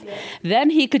half. Then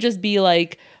he could just be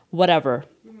like, whatever,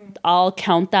 I'll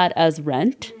count that as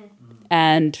rent.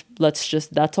 And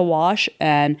that's a wash,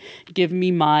 and give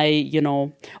me my,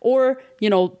 or,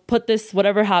 put this,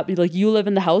 whatever happened, like you live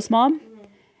in the house, mom.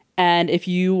 And if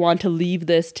you want to leave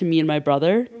this to me and my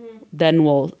brother, then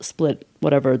we'll split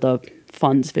whatever the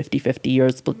funds 50-50 or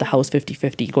split the house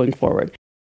 50-50 going forward.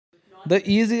 I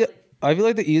feel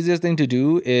like the easiest thing to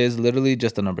do is literally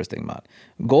just the numbers thing, Matt.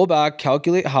 Go back,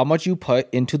 calculate how much you put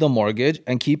into the mortgage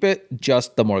and keep it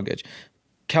just the mortgage.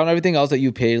 Count everything else that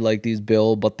you paid, like these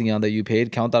bill, batiyan that you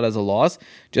paid, count that as a loss.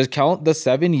 Just count the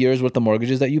 7 years worth of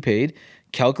mortgages that you paid.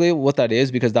 Calculate what that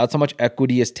is, because that's how much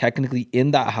equity is technically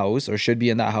in that house or should be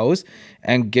in that house.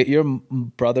 And get your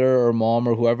brother or mom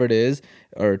or whoever it is,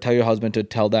 or tell your husband to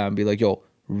tell them, be like, yo,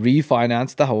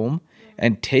 refinance the home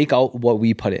and take out what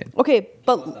we put in. Okay,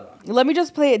 but let me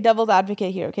just play devil's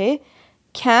advocate here, okay?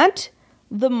 Can't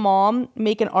the mom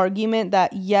make an argument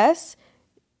that, yes,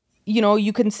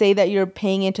 you can say that you're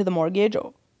paying into the mortgage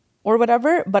or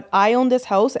whatever, but I own this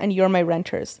house and you're my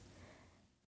renters.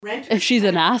 If she's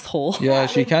an asshole. Yeah,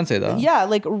 she can say that. Yeah,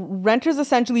 like renters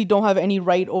essentially don't have any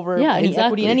right over any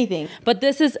equity in anything. But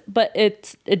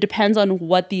it depends on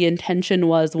what the intention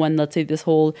was when, let's say, this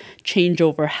whole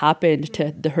changeover happened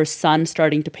to her son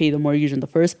starting to pay the mortgage in the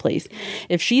first place.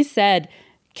 If she said,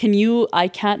 I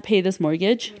can't pay this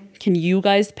mortgage, can you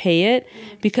guys pay it?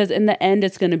 Because in the end,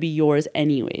 it's going to be yours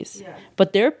anyways. Yeah.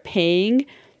 But they're paying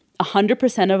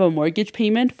 100% of a mortgage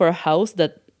payment for a house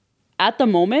that at the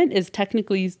moment is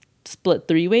technically split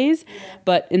 3 ways,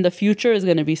 but in the future is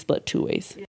going to be split 2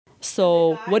 ways.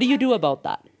 So what do you do about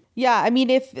that? Yeah, I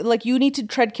mean, if like you need to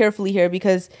tread carefully here,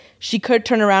 because she could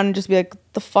turn around and just be like,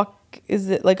 the fuck is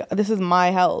it? Like, this is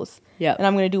my house. Yeah. And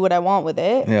I'm going to do what I want with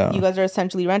it. Yeah. You guys are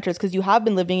essentially renters because you have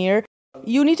been living here.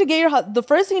 You need to get the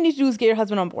first thing you need to do is get your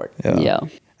husband on board. Yeah.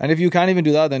 And if you can't even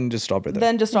do that, then just stop it there.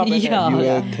 Then just stop it Yeah.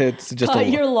 there. It's just Cut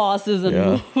your losses and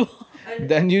move on.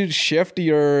 Then you shift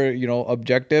your,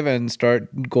 objective and start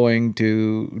going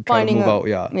to try to move out.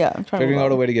 Figuring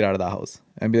out a way to get out of that house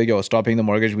and be like, yo, stop paying the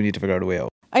mortgage. We need to figure out a way out.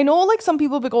 I know, like, some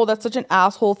people be like, oh, that's such an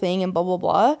asshole thing and blah, blah,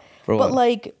 blah. For what? But,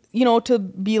 like, to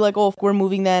be like, oh, if we're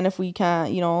moving then if we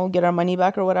can't, get our money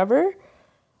back or whatever.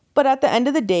 But at the end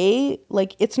of the day,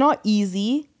 like, it's not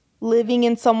easy living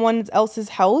in someone else's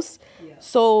house. Yeah.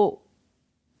 So,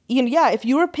 if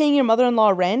you were paying your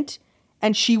mother-in-law rent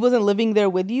and she wasn't living there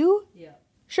with you,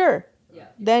 sure. Yeah.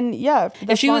 Then,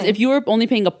 if you were only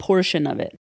paying a portion of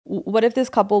it. What if this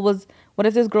girl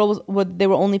they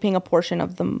were only paying a portion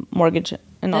of the mortgage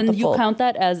and not the full? Then you count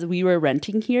that as we were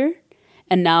renting here,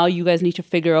 and now you guys need to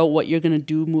figure out what you're going to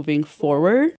do moving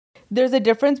forward. There's a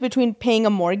difference between paying a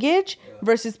mortgage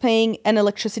versus paying an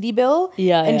electricity bill,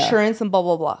 insurance, and blah,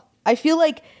 blah, blah. I feel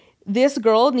like this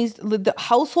girl needs the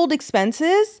household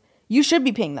expenses. You should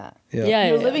be paying that.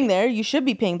 You're living there. You should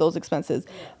be paying those expenses.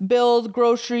 Bills,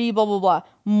 grocery, blah, blah, blah.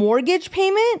 Mortgage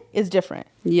payment is different.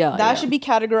 That should be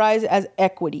categorized as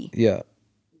equity. Yeah.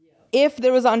 If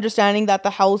there was an understanding that the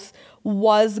house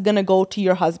was going to go to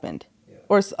your husband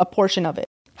or a portion of it.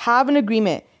 Have an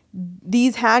agreement.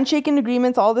 these handshaking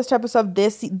agreements, all this type of stuff,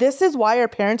 this is why our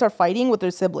parents are fighting with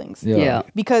their siblings. Yeah.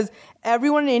 Because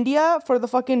everyone in India for the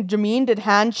fucking Jameen did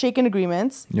handshaking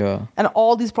agreements. Yeah. And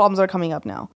all these problems are coming up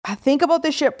now. Think about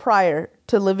this shit prior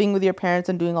to living with your parents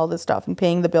and doing all this stuff and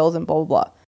paying the bills and blah, blah,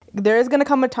 blah. There is going to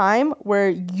come a time where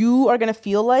you are going to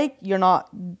feel like you're not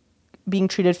being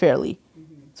treated fairly.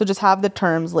 So just have the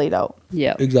terms laid out.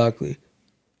 Yeah. Exactly.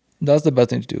 That's the best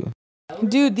thing to do.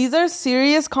 Dude, these are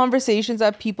serious conversations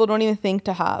that people don't even think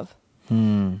to have.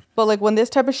 But like when this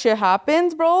type of shit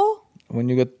happens, bro. When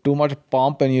you get too much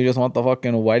pomp and you just want the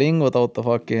fucking wedding without the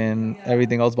fucking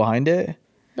everything else behind it.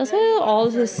 That's why all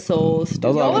this is so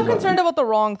stupid. Y'all are concerned about the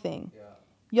wrong thing.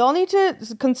 Y'all need to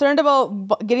concerned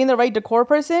about getting the right decor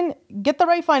person. Get the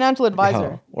right financial advisor.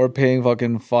 Yeah. Or paying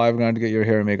fucking $5,000 to get your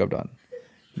hair and makeup done.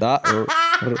 That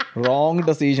wrong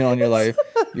decision on your life.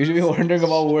 You should be wondering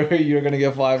about where you're gonna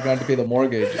get $5,000 to pay the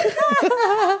mortgage.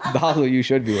 That's what you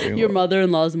should be worrying Your about.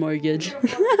 mother-in-law's mortgage. You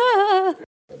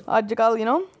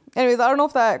know? Anyways, I don't know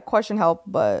if that question helped,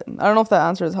 but I don't know if that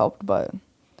answer has helped, but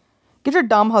get your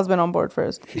dumb husband on board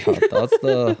first. Yeah, that's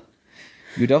the.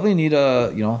 You definitely need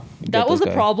a, you know. That was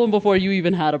the problem before you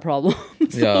even had a problem.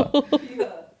 Yeah.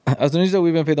 As soon as you said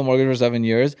we've been paying the mortgage for 7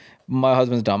 years, my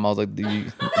husband's dumb. I was like,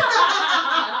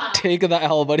 take the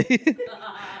L, buddy.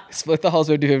 Split the house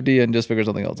 50-50 and just figure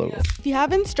something else out. If you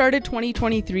haven't started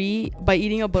 2023 by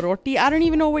eating a baroti, I don't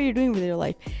even know what you're doing with your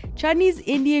life. Chutney's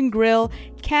Indian Grill,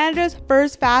 Canada's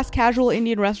first fast casual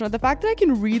Indian restaurant. The fact that I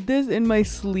can read this in my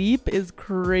sleep is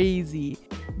crazy.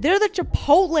 They're the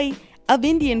Chipotle of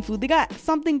Indian food. They got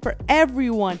something for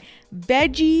everyone.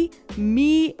 Veggie,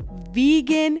 meat,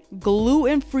 vegan,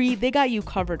 gluten-free. They got you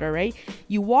covered, all right?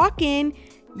 You walk in,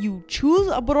 you choose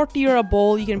a baroti or a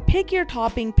bowl. You can pick your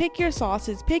topping, pick your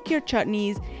sauces, pick your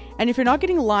chutneys. And if you're not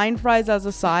getting line fries as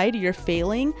a side, you're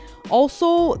failing.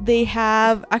 Also, they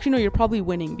have... Actually, no, you're probably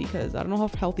winning because I don't know how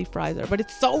healthy fries are, but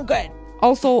it's so good.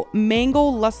 Also,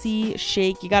 mango lassi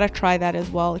shake. You got to try that as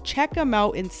well. Check them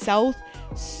out in South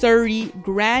Surrey,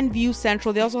 Grandview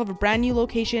Central. They also have a brand new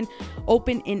location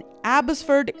open in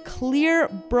Abbotsford,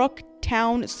 Clearbrook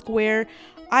Town Square.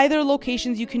 Either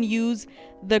locations, you can use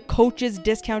the coach's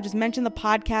discount. Just mention the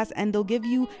podcast and they'll give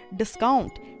you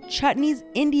discount. Chutney's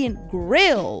Indian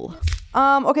Grill.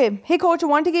 Okay. Hey, coach, I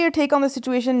wanted to get your take on the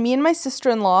situation. Me and my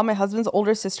sister-in-law, my husband's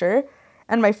older sister,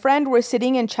 and my friend were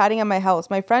sitting and chatting at my house.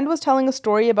 My friend was telling a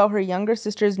story about her younger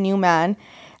sister's new man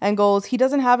and goes, he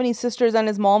doesn't have any sisters and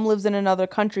his mom lives in another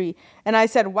country. And I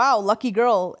said, wow, lucky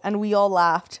girl. And we all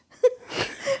laughed.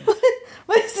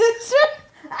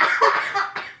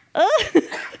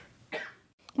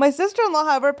 My sister-in-law,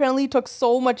 however, apparently took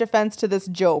so much offense to this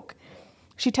joke.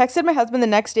 She texted my husband the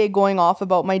next day going off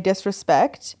about my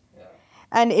disrespect.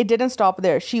 And it didn't stop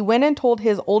there. She went and told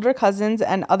his older cousins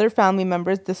and other family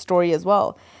members this story as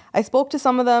well. I spoke to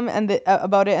some of them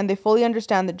about it and they fully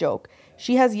understand the joke.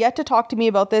 She has yet to talk to me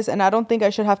about this and I don't think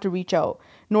I should have to reach out.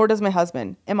 Nor does my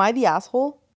husband. Am I the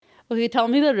asshole? Okay, tell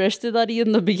me the rishtedari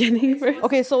in the beginning first.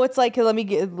 Okay, so it's like, let me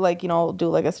get, like, you know, do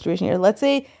like a situation here. Let's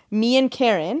say me and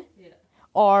Karen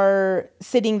are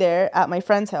sitting there at my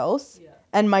friend's house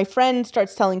and my friend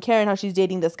starts telling Karen how she's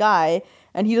dating this guy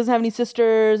and he doesn't have any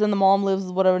sisters and the mom lives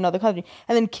whatever in another country.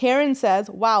 And then Karen says,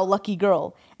 wow, lucky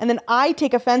girl. And then I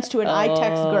take offense to it and I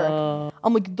text Girk.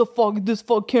 I'm like, this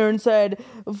Karen said,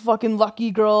 fucking lucky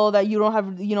girl that you don't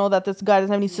have, you know, that this guy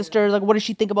doesn't have any sisters. Like, what does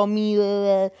she think about me?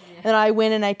 And I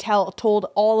went and I told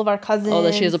all of our cousins. Oh,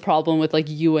 that she has a problem with like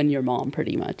you and your mom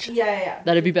pretty much. Yeah.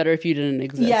 That'd be better if you didn't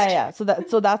exist. Yeah. So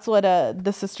that's what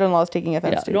the sister-in-law is taking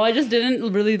offense to. No, I just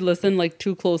didn't really listen like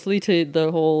too closely to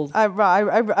the whole... I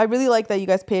really like that you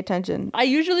guys pay attention. I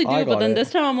usually do, but then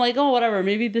this time I'm like, oh, whatever.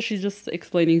 Maybe she's just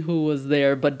explaining who was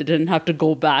there, but didn't have to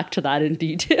go back to that in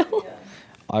detail.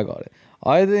 I got it.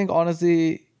 I think,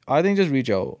 honestly, just reach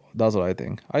out. That's what I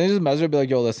think. I think just message her, be like,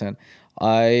 yo, listen,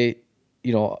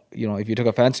 you know, if you took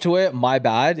offense to it, my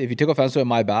bad. If you took offense to it,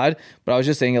 my bad. But I was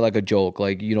just saying it like a joke.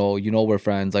 Like, you know, we're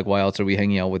friends. Like, why else are we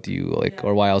hanging out with you? Like,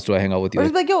 or why else do I hang out with you? Or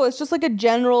just like, yo, it's just like a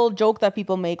general joke that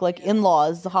people make, like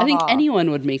in-laws. I think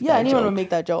anyone would make that joke. Yeah, anyone would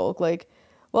make that joke. Like,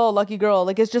 well, lucky girl.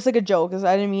 Like, it's just like a joke.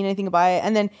 I didn't mean anything by it.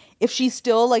 And then if she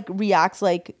still like reacts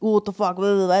like, oh, what the fuck,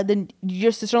 blah, blah, blah, then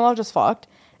your sister-in-law just fucked.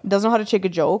 Doesn't know how to take a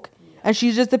joke. And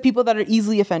she's just the people that are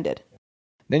easily offended.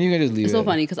 Then you can just leave it. It's so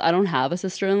funny because I don't have a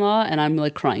sister-in-law and I'm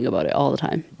like crying about it all the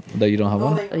time. That you don't have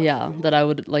one? Yeah, that I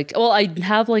would like. Well, I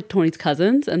have like Tony's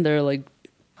cousins and they're like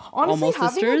honestly, almost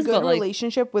having sisters, a good but like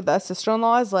relationship with a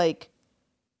sister-in-law is like,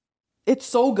 it's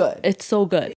so good. It's so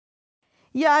good.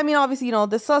 Yeah, I mean, obviously,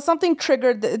 this something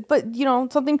triggered, but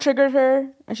something triggered her,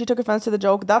 and she took offense to the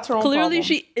joke. That's her own Clearly, problem.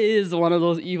 she is one of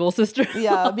those evil sisters.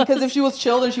 Yeah, because if she was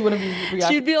chill, then she wouldn't be reacting.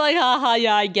 She'd be like, haha,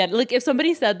 yeah, I get it. Like, if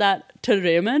somebody said that to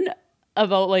Raymond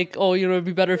about, like, oh, it'd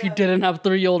be better if you didn't have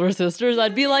 3 older sisters,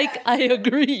 I'd be like, I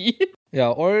agree.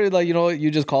 Yeah, or like,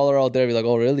 you just call her out there and be like,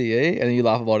 oh, really, eh? And then you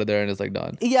laugh about it there and it's like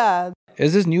done. Yeah.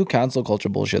 It's this new cancel culture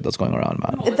bullshit that's going around,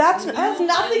 man. That has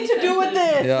nothing to do with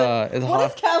this. Yeah, it's What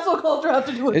hot. does cancel culture have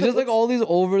to do with It's this? just like all these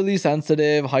overly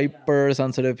sensitive,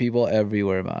 hyper-sensitive people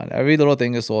everywhere, man. Every little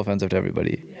thing is so offensive to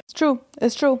everybody. It's true.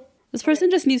 It's true. This person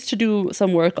just needs to do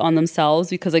some work on themselves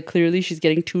because, like, clearly she's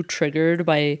getting too triggered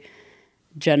by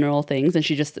general things and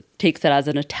she just takes it as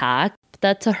an attack.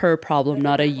 That's a her problem,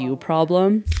 not a you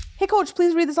problem. Hey, coach,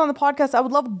 please read this on the podcast. I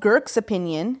would love Girk's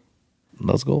opinion.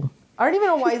 Let's go. I don't even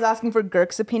know why he's asking for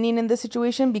Girk's opinion in this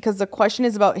situation because the question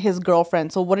is about his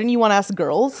girlfriend. So wouldn't you want to ask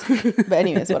girls? But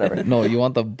anyways, whatever. No, you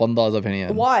want the banda's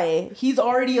opinion. Why? He's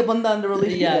already a banda in the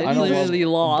relationship. Yeah, I know, clearly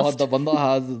lost. But the banda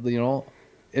has,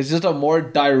 it's just a more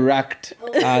direct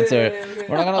answer.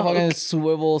 We're not gonna fucking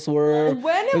swerve.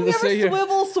 When have we Just ever sit here-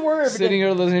 swivel swerved? Sitting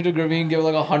here listening to Graveen give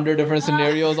like 100 different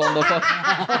scenarios on the phone.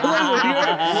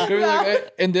 Graveen's like, "Eh,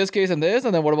 in this case and this,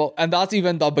 and then what about, and that's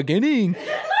even the beginning.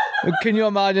 Can you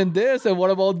imagine this? And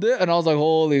what about this? And I was like,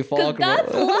 holy fuck.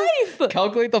 That's bro. life.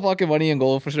 Calculate the fucking money and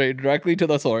go for straight directly to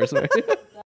the source, right?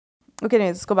 Okay,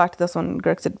 anyways, let's go back to this one,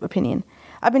 Girk's opinion.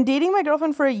 I've been dating my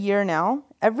girlfriend for a year now.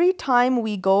 Every time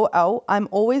we go out, I'm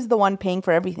always the one paying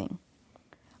for everything.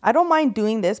 I don't mind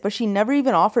doing this, but she never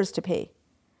even offers to pay.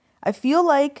 I feel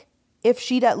like if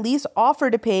she'd at least offer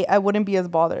to pay, I wouldn't be as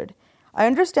bothered. I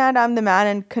understand I'm the man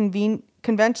and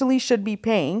conventionally should be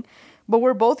paying, but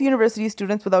we're both university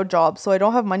students without jobs, so I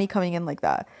don't have money coming in like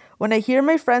that. When I hear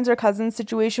my friends or cousins'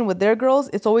 situation with their girls,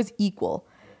 it's always equal.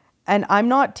 And I'm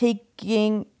not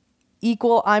taking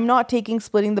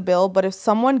splitting the bill, but if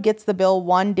someone gets the bill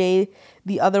one day,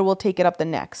 the other will take it up the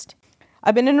next.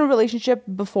 I've been in a relationship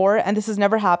before and this has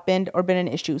never happened or been an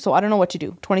issue, so I don't know what to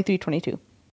do. 23, 22.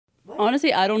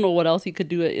 Honestly, I don't know what else you could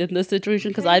do in this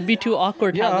situation because I'd be too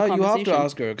awkward to have the Yeah, you conversation. have to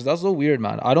ask her because that's so weird,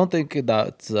 man. I don't think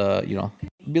that's,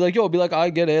 be like, I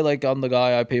get it. Like, I'm the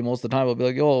guy, I pay most of the time. I'll be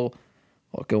like, yo,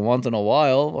 fucking once in a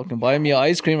while, fucking buy me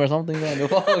ice cream or something. Man.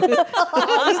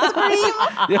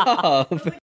 Yeah.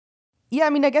 Yeah, I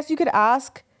mean, I guess you could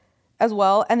ask as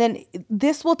well, and then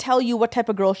this will tell you what type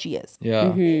of girl she is.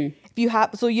 Yeah. If you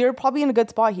have, so you're probably in a good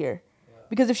spot here.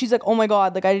 Because if she's like, oh my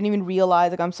God, like I didn't even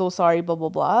realize, like I'm so sorry, blah, blah,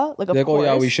 blah. Like, of Like, course. oh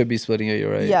yeah, we should be splitting it, you're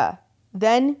right. Yeah.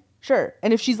 Then, sure.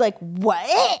 And if she's like,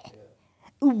 what?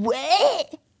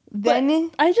 What?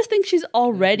 Then, I just think she's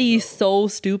already so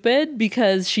stupid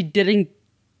because she didn't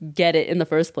get it in the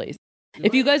first place.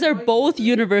 If you guys are both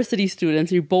university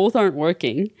students, you both aren't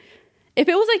working. If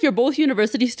it was like you're both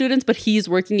university students, but he's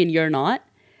working and you're not,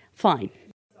 fine.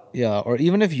 Yeah, or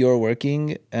even if you're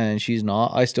working and she's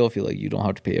not, I still feel like you don't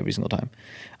have to pay every single time.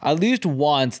 At least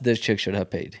once this chick should have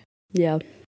paid. Yeah.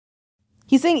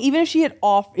 he's saying even if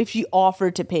she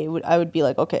offered to pay, I would be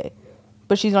like, okay.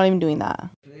 But she's not even doing that.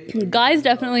 Guys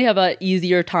definitely have a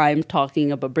easier time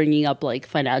talking about bringing up like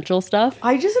financial stuff.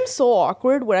 I just am so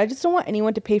awkward where I just don't want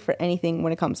anyone to pay for anything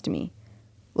when it comes to me.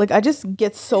 Like, I just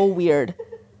get so weird.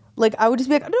 Like, I would just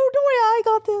be like, no, don't worry, I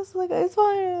got this. Like, it's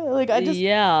fine. Like, I just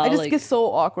like, get so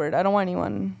awkward. I don't want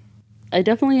anyone. I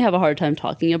definitely have a hard time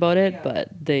talking about it,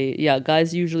 but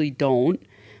guys usually don't.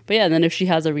 But yeah, and then if she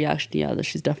has a reaction,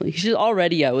 she's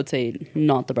already, I would say,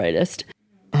 not the brightest.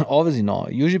 Obviously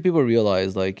not. Usually people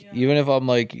realize, like, even if I'm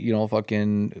like,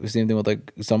 fucking same thing with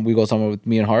like we go somewhere with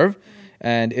me and Harv,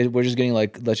 and we're just getting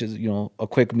like, let's just, a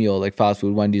quick meal, like fast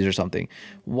food, Wendy's or something.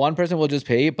 One person will just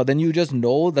pay, but then you just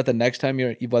know that the next time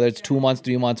whether it's 2 months,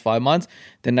 3 months, 5 months,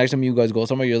 the next time you guys go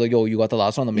somewhere, you're like, yo, you got the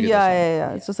last one, let me get this one.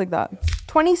 Yeah. It's just like that.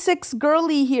 26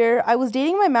 girly here. I was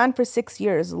dating my man for 6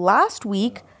 years. Last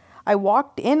week, I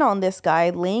walked in on this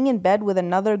guy laying in bed with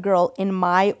another girl in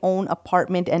my own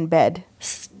apartment and bed.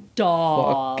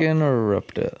 Stop. Fucking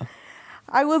ripped it.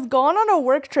 I was gone on a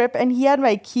work trip and he had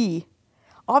my key.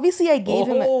 Obviously, I gave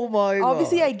him. Oh my God.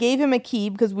 Obviously, I gave him a key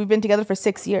because we've been together for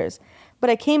 6 years. But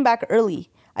I came back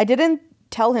early. I didn't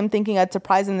tell him thinking I'd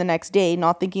surprise him the next day,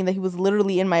 not thinking that he was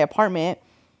literally in my apartment.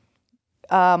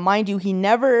 Mind you, he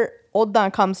never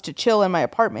Oddan comes to chill in my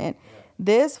apartment.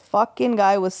 This fucking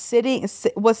guy was saying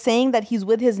that he's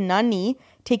with his nanny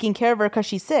taking care of her because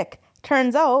she's sick.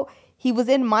 Turns out he was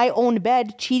in my own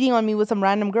bed cheating on me with some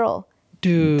random girl.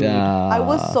 Dude. I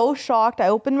was so shocked. I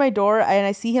opened my door and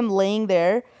I see him laying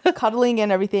there, cuddling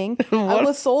and everything. I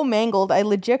was so mangled. I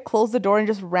legit closed the door and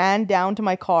just ran down to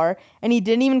my car, and he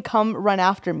didn't even come run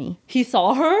after me. He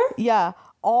saw her? Yeah.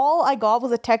 all I got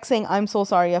was a text saying, "I'm so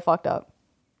sorry, I fucked up."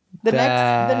 The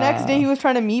next day he was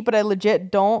trying to meet, but I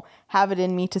legit don't have it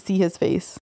in me to see his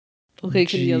face. Okay,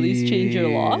 can you at least change your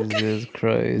lock? Jesus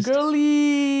Christ.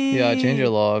 Girly. Yeah, change your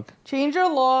lock. Change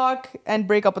your lock and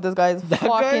break up with this guy. He's a That guy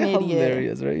fucking idiot.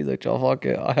 hilarious, right? He's like, "Oh, fuck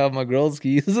it. I have my girl's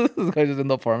keys." This guy just in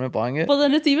the apartment buying it. But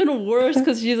then it's even worse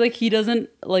because she's like, he doesn't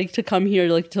like to come here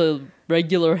like to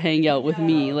regular hang out with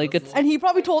me. Like it's And he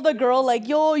probably told the girl like,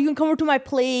 "Yo, you can come over to my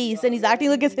place," and he's acting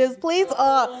like it's his place.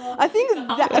 I think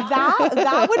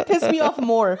that would piss me off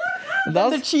more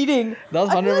than the cheating. That's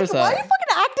I'd be like, 100%. why are you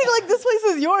fucking acting like this place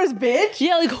is yours, bitch?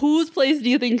 yeah, like whose place do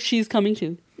you think she's coming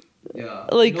to? Yeah.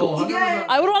 Like No, 100%.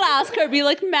 I would want to ask her, be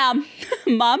like, "Ma'am,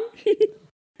 mom."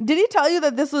 Did he tell you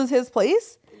that this was his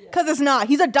place? Because it's not.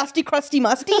 He's a dusty, crusty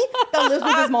musty that lives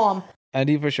with his mom. And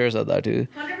he for sure said that too.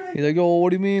 He's like, "Yo, what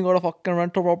do you mean? Got a fucking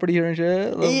rental property here and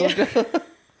shit?"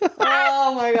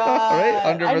 Oh my god!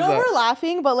 Right? I know 100%. we're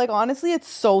laughing, but like honestly, it's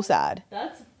so sad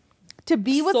That's to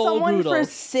be with So someone brutal. for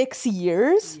 6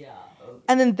 years,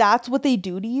 and then that's what they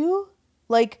do to you.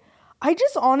 Like, I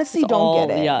just honestly don't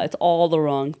get it. Yeah, it's all the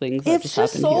wrong things. That It's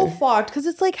just happen so here. fucked because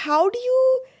it's like, how do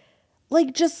you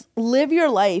like just live your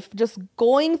life just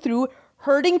going through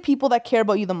hurting people that care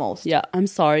about you the most? Yeah, I'm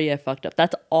sorry I fucked up.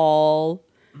 That's all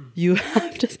you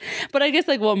have to. But I guess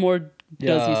like what more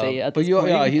does he say at but this you, point?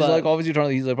 yeah, he's But- like obviously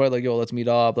trying. He's like probably like, "Yo, let's meet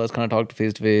up. Let's kind of talk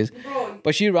face to face."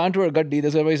 But she ran to her gut D.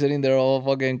 This guy sitting there all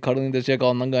fucking cuddling this chick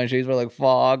on Nanga, and she's probably like,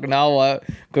 "Fuck, now what?"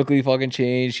 Quickly fucking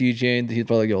changed. She changed. He's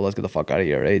probably like, "Yo, let's get the fuck out of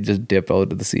here!" Right? Just dip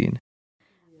out of the scene.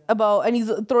 And he's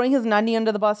throwing his nanny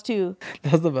under the bus too.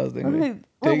 That's the best thing. Right?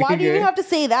 Well, why do you even Taking have to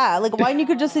say that? Like, why didn't you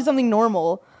could just say something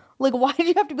normal? Like, why do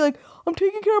you have to be like, "I'm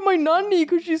taking care of my nanny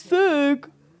because she's sick"?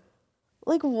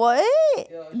 Like, what?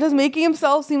 Just making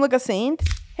himself seem like a saint?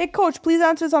 Hey, coach, please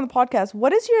answer this on the podcast.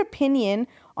 What is your opinion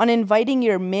on inviting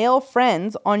your male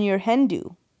friends on your hen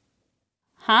do?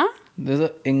 huh? There's a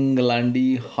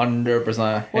Englandi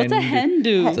 100%. What's a hen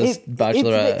do? It's a bachelorette.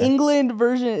 It's the England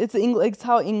version. It's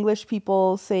how English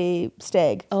people say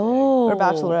stag Oh, or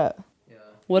bachelorette.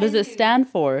 What does it stand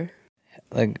for?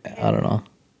 Like, I don't know.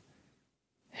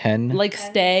 Hen? Like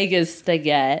stag is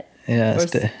stagette Yeah. or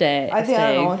stag. I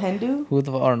don't know. Hen do? Who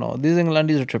the I don't know. These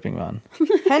Englandis are tripping, man.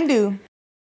 Hen do.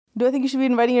 Do I think you should be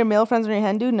inviting your male friends on your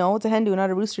hen do? No, it's a hen do, not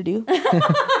a rooster do.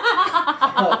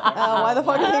 Why the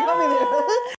fuck are they coming there?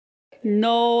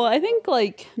 No, I think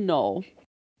like no.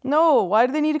 No, why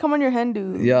do they need to come on your hen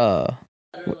do? Yeah.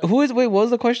 Wait, what was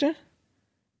the question?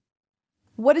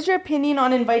 What is your opinion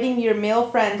on inviting your male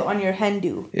friends on your hen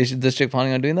do? Is this chick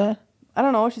planning on doing that? I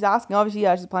don't know. She's asking. Obviously,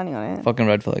 yeah, she's planning on it. Fucking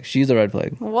red flag. She's a red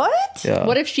flag. What? Yeah.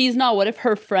 What if she's not? What if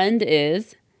her friend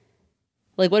is?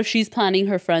 Like, what if she's planning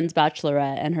her friend's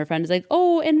bachelorette and her friend is like,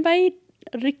 "Oh, invite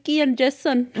Ricky and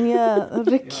Jason." Yeah,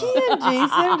 Ricky and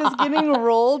Jason just getting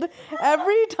rolled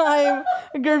every time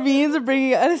Gurveen's are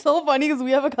bringing. And it's so funny because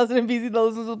we have a cousin in BC that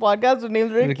listens to the podcast. His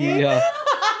name's Ricky. Yeah.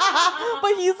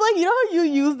 But he's like, you know how you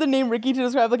use the name Ricky to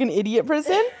describe like an idiot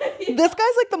person? This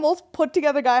guy's like the most put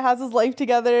together guy, has his life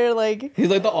together. Like, He's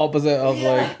like the opposite of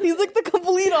like. he's like the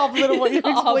complete opposite of what you're The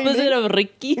explaining. opposite of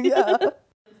Ricky. Yeah.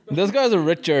 This guy's a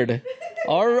Richard.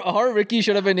 Our Ricky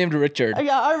should have been named Richard.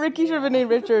 Yeah, our Ricky should have been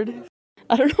named Richard.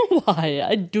 I don't know why.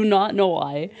 I do not know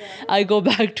why. I go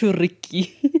back to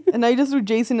Ricky. And now you just threw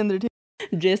Jason in there too.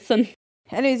 Jason.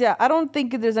 Anyways, yeah, I don't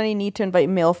think there's any need to invite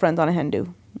male friends on a hen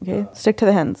do. Okay? Stick to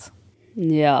the hens.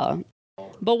 Yeah.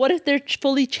 But what if they're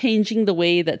fully changing the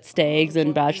way that stags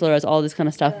and bachelorettes, all this kind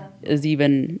of stuff is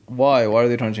even Why? Why are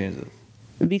they trying to change this?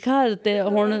 because they're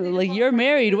like, you're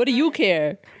married. What do you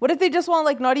care? What if they just want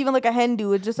like not even like a hen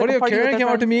do? It's just like What a if party with Karen their came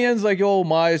out to friends? me and was like, "Yo,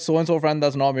 my so and so friend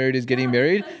that's not married is getting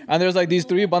married," and there's like these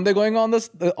 3 bande going on the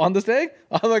stake.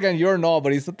 I'm like, "And you're not,"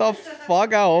 but he's the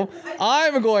fuck out.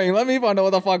 I'm going. Let me find out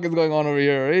what the fuck is going on over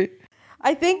here, right?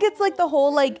 I think it's like the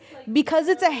whole like, because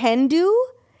it's a hen do,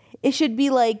 it should be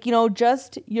like, you know,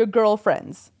 just your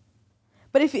girlfriends.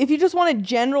 But if you just want a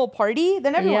general party,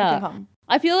 then everyone can come.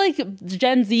 I feel like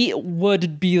Gen Z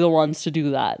would be the ones to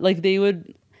do that. Like they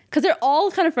would, because they're all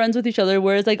kind of friends with each other.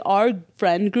 Whereas like our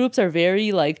friend groups are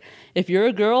very like, if you're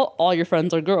a girl, all your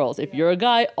friends are girls. If you're a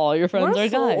guy, all your friends We're are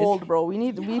so guys. old, bro.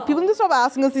 People need to stop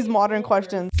asking us these modern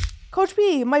questions. Coach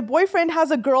P, my boyfriend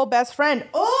has a girl best friend.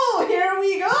 Oh, here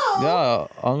we go. Yeah,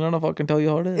 I'm gonna fucking tell you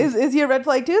how it is. Is he a red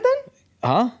flag too then?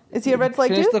 Huh? Is he a red flag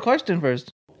Finish too? the question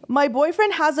first. My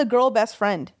boyfriend has a girl best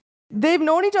friend. They've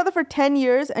known each other for 10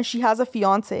 years and she has a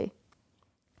fiance.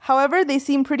 However, they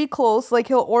seem pretty close. Like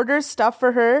he'll order stuff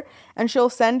for her and she'll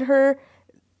send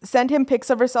him pics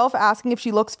of herself asking if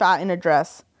she looks fat in a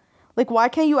dress. Like, why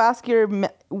can't you ask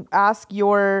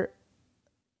your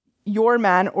your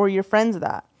man or your friends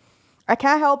that? I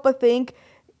can't help but think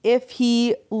if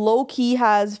he low-key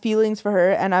has feelings for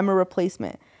her and I'm a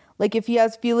replacement. Like if he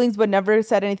has feelings but never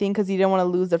said anything because he didn't want to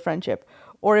lose the friendship.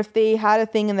 Or if they had a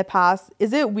thing in the past.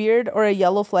 Is it weird or a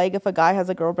yellow flag if a guy has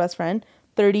a girl best friend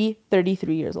 30,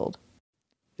 33 years old?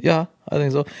 Yeah, I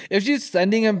think so. If she's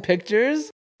sending him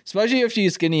pictures, especially if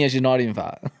she's skinny and she's not even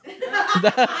fat,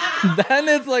 then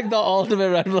it's like the ultimate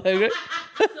red flag, right?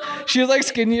 She's like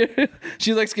skinnier.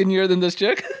 She's like skinnier than this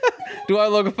chick. Do I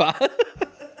look fat?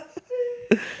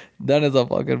 Then it's a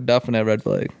fucking definite red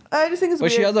flag. I just think it's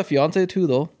weird. But she has a fiance too,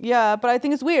 though. Yeah, but I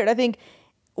think it's weird. I think,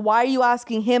 why are you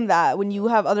asking him that when you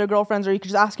have other girlfriends, or you could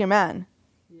just ask your man?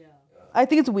 Yeah. I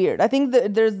think it's weird. I think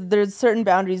that there's certain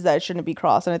boundaries that shouldn't be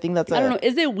crossed, and I think that's I don't know.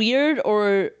 Is it weird,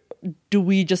 or do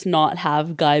we just not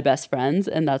have guy best friends,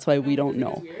 and that's why we don't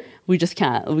know? We just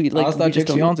can't. Ask that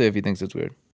chick's fiance if he thinks it's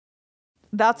weird.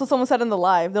 That's what someone said in the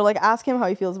live. They're like, ask him how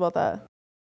he feels about that.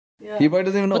 Yeah. He probably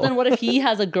doesn't even know. But then what if he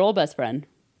has a girl best friend?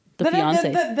 The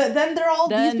fiance. Then they're all,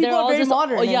 these people are very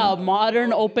modern. Oh yeah,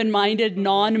 modern, open-minded,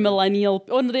 non-millennial.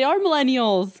 Oh, no, they are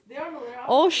millennials. They are millennials.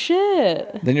 Oh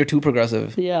shit. Then you're too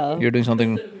progressive. Yeah. You're doing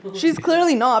something. She's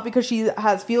clearly not, because she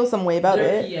feels some way about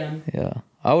it. Yeah.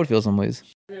 I would feel some ways.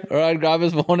 Or I'd grab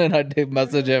his phone and I'd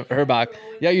message her back.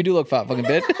 Yeah, you do look fat, fucking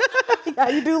bitch. Yeah,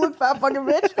 you do look fat, fucking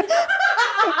bitch.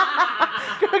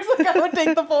 Kirk's like, I would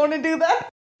take the phone and do that.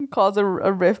 Cause a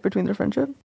rift between their friendship.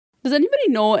 Does anybody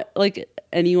know like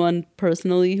anyone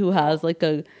personally who has like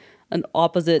an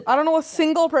opposite? I don't know a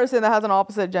single person that has an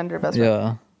opposite gender best friend.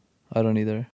 Yeah, I don't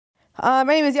either.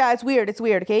 Anyways, yeah, it's weird. It's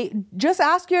weird. Okay, just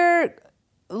ask your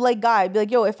guy. Be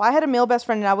like, yo, if I had a male best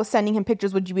friend and I was sending him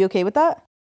pictures, would you be okay with that?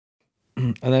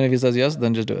 And then if he says yes,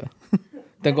 then just do it.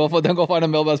 then go find a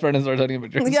male best friend and start sending him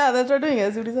pictures. Yeah, then start doing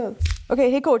it. That's what he says.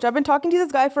 Okay, hey coach, I've been talking to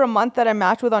this guy for a month that I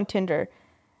matched with on Tinder.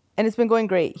 And it's been going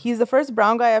great. He's the first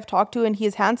brown guy I've talked to, and he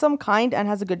is handsome, kind, and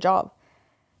has a good job.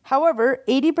 However,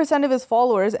 80% of his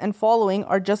followers and following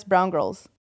are just brown girls.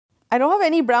 I don't have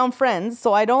any brown friends,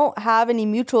 so I don't have any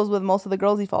mutuals with most of the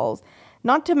girls he follows.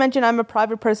 Not to mention I'm a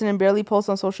private person and barely post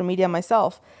on social media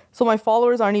myself, so my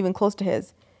followers aren't even close to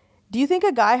his. Do you think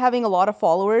a guy having a lot of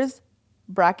followers,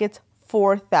 brackets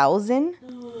 4,000,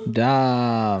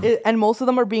 damn, and most of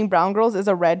them are being brown girls, is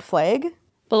a red flag?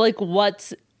 But like,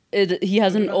 he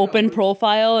has an open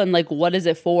profile, and like, what is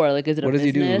it for? Like, is it what does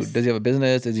business? he do? Does he have a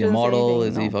business? Is he a model?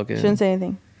 Is he fucking? Shouldn't say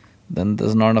anything. Then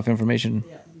there's not enough information.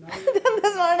 Yeah,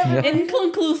 that's not enough. Yeah.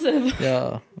 Inconclusive.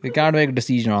 Yeah, we can't make a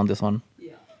decision on this one.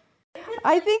 Yeah.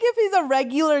 I think if he's a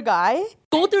regular guy,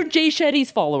 go through Jay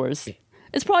Shetty's followers.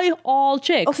 It's probably all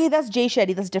chicks. Okay, that's Jay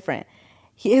Shetty. That's different.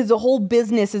 His whole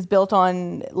business is built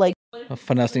on like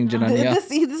finessing Janania.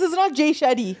 This is not Jay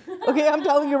Shetty. Okay, I'm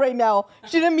telling you right now.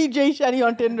 She didn't meet Jay Shetty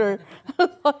on Tinder.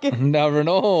 Never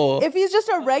know. If he's just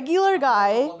a regular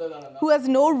guy who has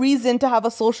no reason to have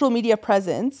a social media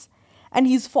presence, and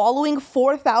he's following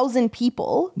 4,000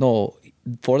 people. No,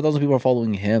 4,000 people are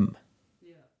following him.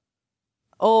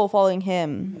 Oh, following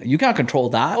him. You can't control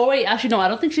that. Oh wait, actually no, I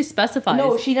don't think she specifies.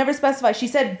 No, she never specified. She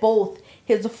said both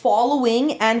his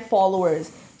following and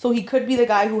followers. So he could be the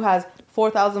guy who has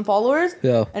 4,000 followers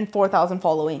and 4,000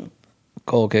 following.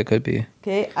 Oh, okay, could be.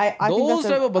 Okay, I those think that's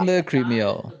type of bande creep me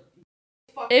out.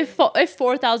 If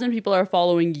 4,000 people are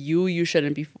following you, you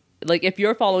shouldn't be like, if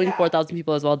you're following 4,000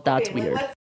 people as well, that's weird.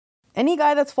 Any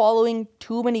guy that's following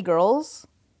too many girls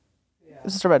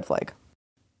is just a red flag.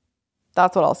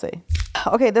 That's what I'll say.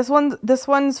 Okay, this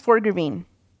one's for Graveen.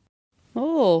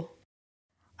 Oh.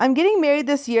 I'm getting married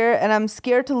this year and I'm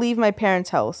scared to leave my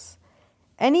parents' house.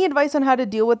 Any advice on how to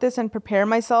deal with this and prepare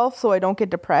myself so I don't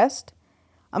get depressed?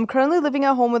 I'm currently living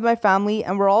at home with my family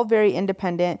and we're all very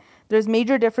independent. There's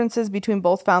major differences between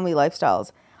both family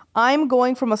lifestyles. I'm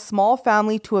going from a small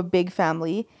family to a big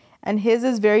family, and his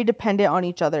is very dependent on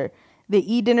each other. They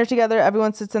eat dinner together,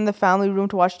 everyone sits in the family room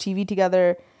to watch TV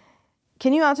together.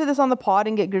 Can you answer this on the pod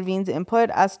and get Graveen's input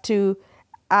as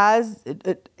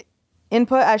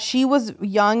she was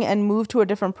young and moved to a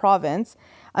different province?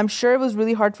 I'm sure it was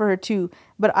really hard for her too,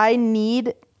 but I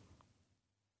need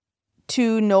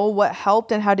to know what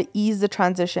helped and how to ease the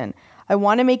transition. I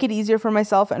want to make it easier for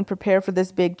myself and prepare for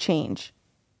this big change.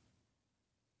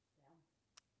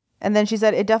 And then she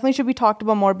said, it definitely should be talked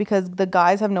about more because the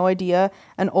guys have no idea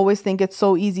and always think it's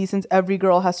so easy since every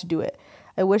girl has to do it.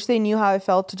 I wish they knew how I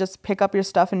felt to just pick up your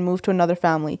stuff and move to another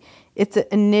family. It's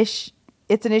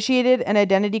initiated an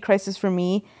identity crisis for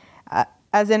me,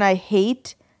 as in I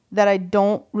hate that I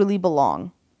don't really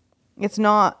belong. It's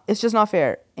just not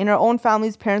fair. In our own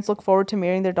families, parents look forward to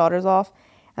marrying their daughters off,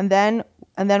 and then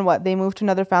what? They move to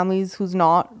another families who's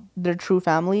not their true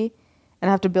family. and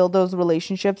have to build those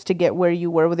relationships to get where you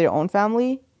were with your own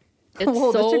family. It's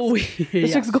so weird.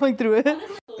 This chick's going through it.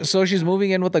 So she's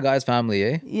moving in with the guy's family,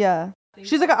 eh? Yeah.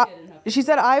 She's like, she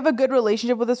said, I have a good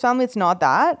relationship with this family. It's not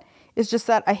that. It's just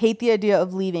that I hate the idea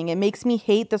of leaving. It makes me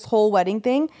hate this whole wedding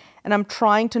thing. And I'm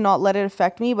trying to not let it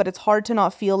affect me, but it's hard to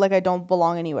not feel like I don't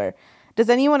belong anywhere. Does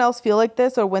anyone else feel like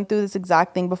this or went through this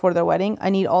exact thing before their wedding? I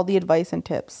need all the advice and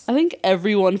tips. I think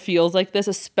everyone feels like this,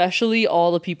 especially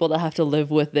all the people that have to live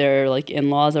with their like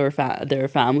in-laws or their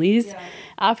families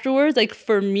afterwards. Like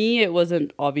for me, it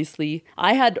wasn't obviously.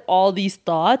 I had all these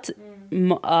thoughts,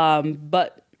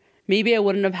 but maybe I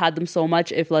wouldn't have had them so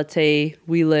much if, let's say,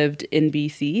 we lived in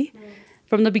BC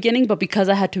from the beginning. But because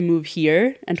I had to move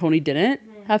here and Tony didn't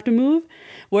have to move,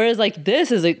 whereas like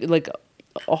this is like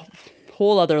a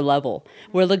whole other level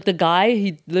where like the guy,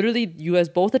 he literally, you guys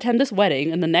both attend this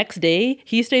wedding and the next day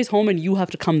he stays home and you have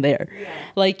to come there.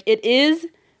 Like it is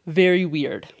very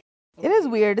weird. It is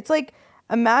weird. It's like,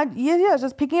 imagine,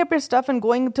 just picking up your stuff and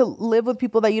going to live with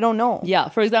people that you don't know. Yeah,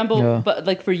 for example, but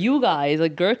like for you guys,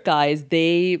 like Girk guys,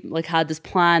 they like had this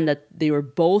plan that they were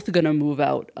both gonna move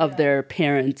out of their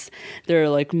parents, their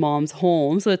like mom's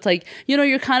home. So it's like, you know,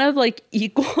 you're kind of like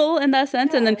equal in that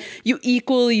sense, and then you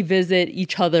equally visit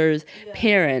each other's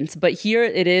parents. But here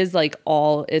it is like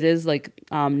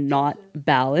not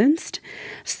balanced.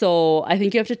 So I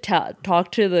think you have to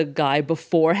talk to the guy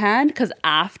beforehand, because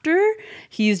after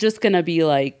he's just gonna be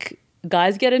like,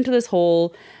 guys get into this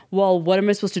whole, well, what am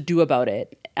I supposed to do about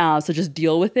it? So just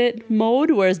deal with it mode.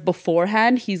 Whereas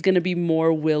beforehand, he's going to be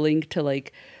more willing to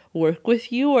like work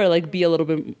with you or like be a little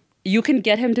bit, you can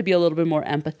get him to be a little bit more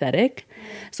empathetic.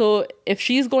 So if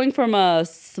she's going from a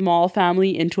small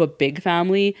family into a big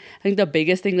family, I think the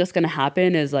biggest thing that's going to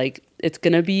happen is like, it's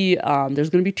going to be, there's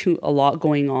going to be a lot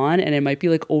going on, and it might be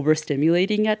like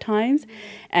overstimulating at times.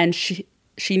 And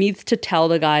she needs to tell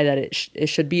the guy that it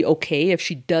should be okay if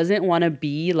she doesn't want to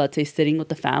be, let's say, sitting with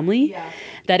the family,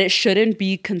 that it shouldn't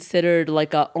be considered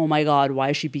like oh my God, why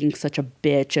is she being such a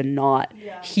bitch and not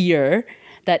here?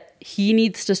 That he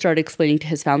needs to start explaining to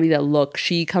his family that, look,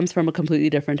 she comes from a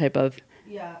completely different type of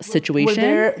situation.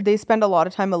 Where they spend a lot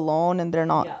of time alone and they're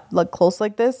not like close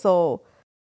like this. So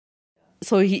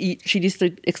she needs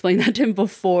to explain that to him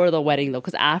before the wedding, though,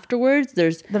 because afterwards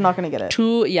they're not gonna get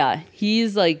it.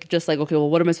 He's like just like, okay, well,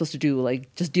 what am I supposed to do?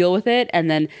 Like, just deal with it.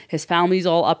 And then his family's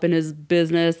all up in his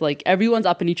business. Like, everyone's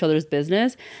up in each other's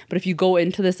business. But if you go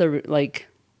into this like,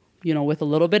 you know, with a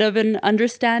little bit of an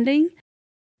understanding,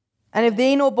 and if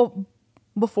they know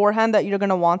beforehand that you're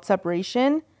gonna want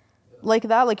separation like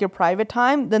that, like your private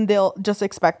time, then they'll just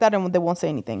expect that and they won't say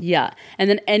anything. Yeah.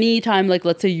 And then anytime, like,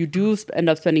 let's say you do end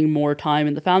up spending more time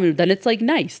in the family, then it's like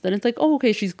nice. Then it's like, oh,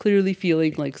 okay, she's clearly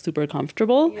feeling like super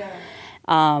comfortable.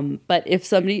 But if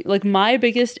somebody, like, my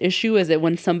biggest issue is that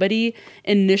when somebody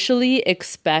initially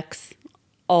expects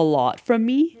a lot from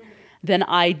me, then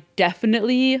I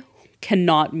definitely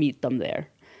cannot meet them there.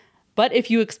 But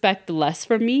if you expect less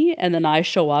from me and then I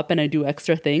show up and I do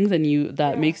extra things and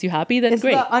that makes you happy, then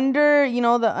great.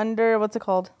 It's what's it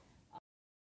called?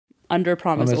 Under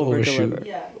promise, over deliver.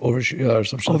 Overshoot or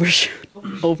something.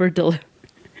 Over deliver.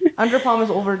 Under promise,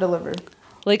 over deliver.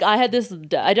 Like I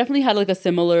definitely had like a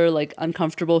similar like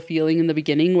uncomfortable feeling in the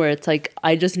beginning where it's like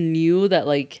I just knew that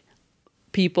like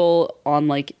people on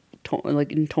like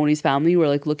in Tony's family were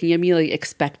like looking at me like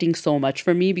expecting so much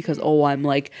from me because I'm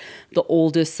like the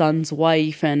oldest son's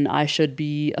wife and I should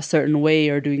be a certain way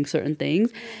or doing certain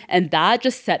things, and that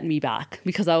just set me back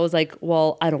because I was like,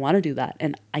 well, I don't want to do that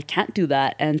and I can't do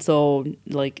that, and so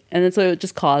it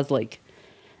just caused like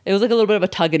it was like a little bit of a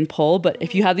tug and pull. But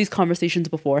if you have these conversations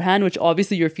beforehand, which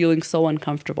obviously you're feeling so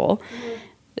uncomfortable,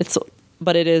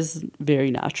 but it is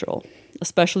very natural,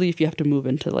 especially if you have to move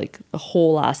into like a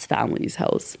whole ass family's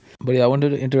house. But yeah, I went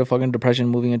into a fucking depression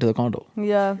moving into the condo.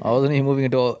 Yeah. I wasn't even moving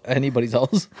into anybody's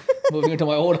house. Moving into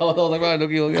my old house, I was like, man,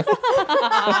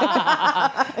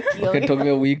 it took me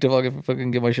a week to fucking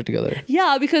get my shit together.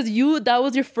 Yeah, because that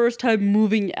was your first time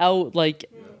moving out like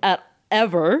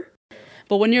ever.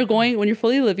 But when you're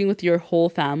fully living with your whole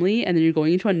family and then you're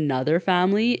going into another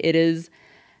family, it is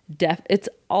it's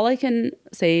all I can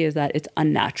say is that it's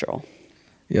unnatural.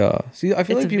 Yeah. See, I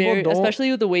feel like people don't...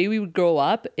 Especially with the way we would grow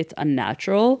up, it's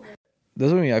unnatural.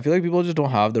 That's what I mean. I feel like people just don't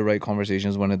have the right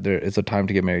conversations when it's a time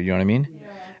to get married. You know what I mean?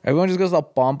 Yeah. Everyone just gets a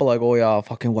bump like, oh yeah,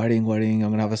 fucking wedding. I'm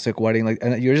going to have a sick wedding. Like,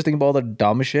 and you're just thinking about all the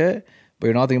dumb shit, but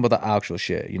you're not thinking about the actual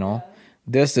shit, you know? Yeah.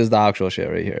 This is the actual shit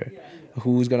right here. Yeah.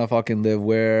 Who's going to fucking live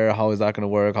where? How is that going to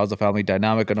work? How's the family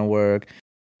dynamic going to work?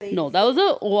 No, that was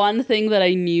the one thing that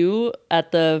I knew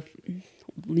at the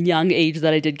young age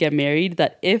that I did get married,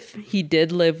 that if he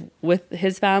did live with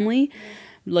his family,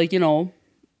 like, you know.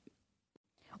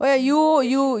 Oh yeah,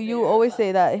 you always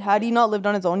say that had he not lived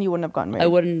on his own, you wouldn't have gotten married.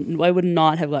 I would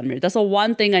not have gotten married. That's the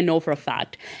one thing I know for a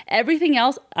fact. Everything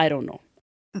else, I don't know.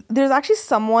 There's actually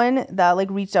someone that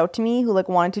like reached out to me who like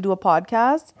wanted to do a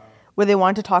podcast where they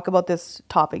wanted to talk about this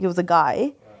topic. It was a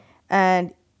guy,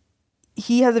 and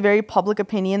he has a very public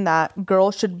opinion that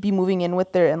girls should be moving in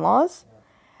with their in-laws,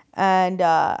 and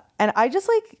I just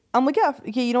like, I'm like, yeah,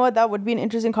 okay, you know what, that would be an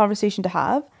interesting conversation to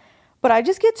have. But I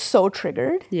just get so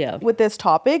triggered with this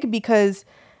topic because...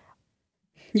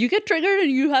 You get triggered and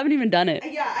you haven't even done it.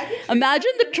 Yeah, I get Imagine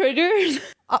the triggers.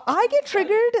 I get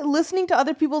triggered listening to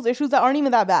other people's issues that aren't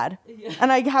even that bad. Yeah.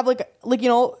 And I have like you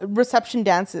know, reception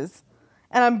dances.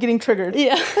 And I'm getting triggered.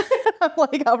 Yeah. I'm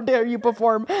like, how dare you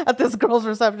perform at this girl's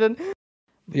reception?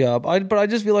 Yeah, but I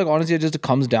just feel like, honestly, it just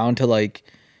comes down to like,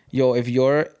 yo, if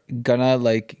you're gonna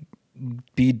like...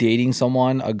 be dating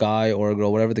someone, a guy or a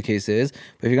girl, whatever the case is,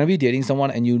 but if you're gonna be dating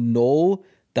someone and you know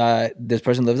that this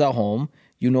person lives at home,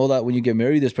 you know that when you get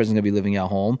married, this person's gonna be living at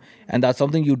home, and that's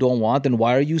something you don't want, then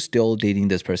why are you still dating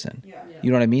this person? You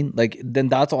know what I mean? Like, then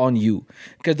that's on you.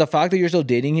 Because the fact that you're still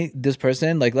dating this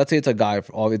person, like, let's say it's a guy,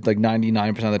 it's like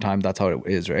 99% of the time, that's how it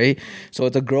is, right? So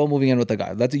it's a girl moving in with a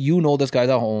guy. Let's say you know this guy's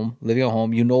at home, living at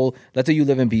home. You know, let's say you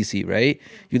live in BC, right?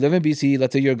 You live in BC,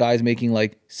 let's say your guy's making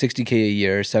like 60K a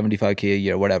year, 75K a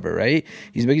year, whatever, right?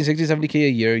 He's making 60, 70K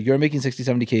a year. You're making 60,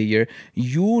 70K a year.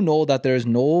 You know that there's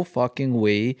no fucking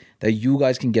way that you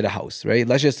guys can get a house, right?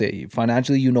 Let's just say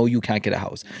financially, you know you can't get a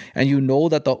house. And you know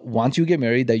that once you get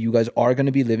married, that you guys are going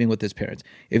to be living with his parents.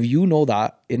 If you know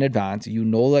that in advance, you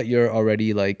know that you're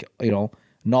already like, you know,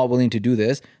 not willing to do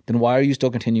this, then why are you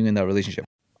still continuing in that relationship?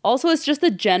 Also, it's just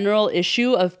the general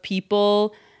issue of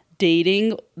people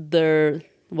dating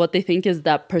what they think is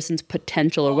that person's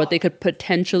potential or what they could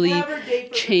potentially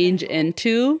change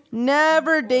into.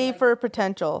 Never date for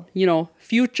potential. You know,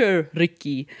 future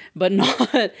Ricky, but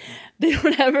not... They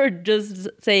don't ever just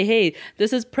say, hey,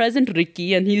 this is present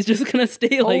Ricky, and he's just going to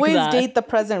stay like that. Always date the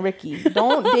present Ricky.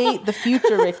 Don't date the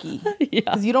future Ricky.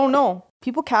 Because you don't know.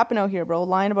 People capping out here, bro.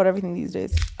 Lying about everything these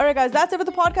days. All right, guys. That's it for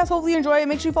the podcast. Hopefully you enjoy it.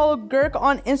 Make sure you follow Girk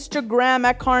on Instagram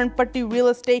at Karan Patti Real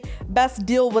Estate. Best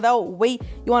deal without wait.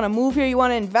 You want to move here? You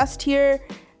want to invest here?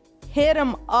 Hit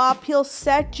him up. He'll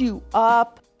set you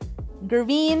up.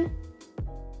 Gurveen.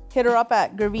 Hit her up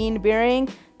at Gurveen Bearing.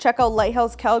 Check out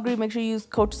Lighthouse Calgary. Make sure you use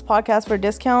Coach's Podcast for a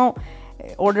discount.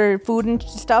 Order food and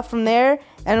stuff from there.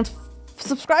 And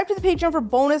subscribe to the Patreon for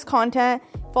bonus content.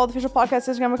 Follow the official podcast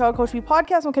Instagram account, Coach B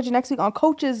Podcast. We'll catch you next week on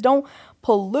Coaches Don't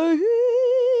Play.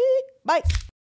 Bye.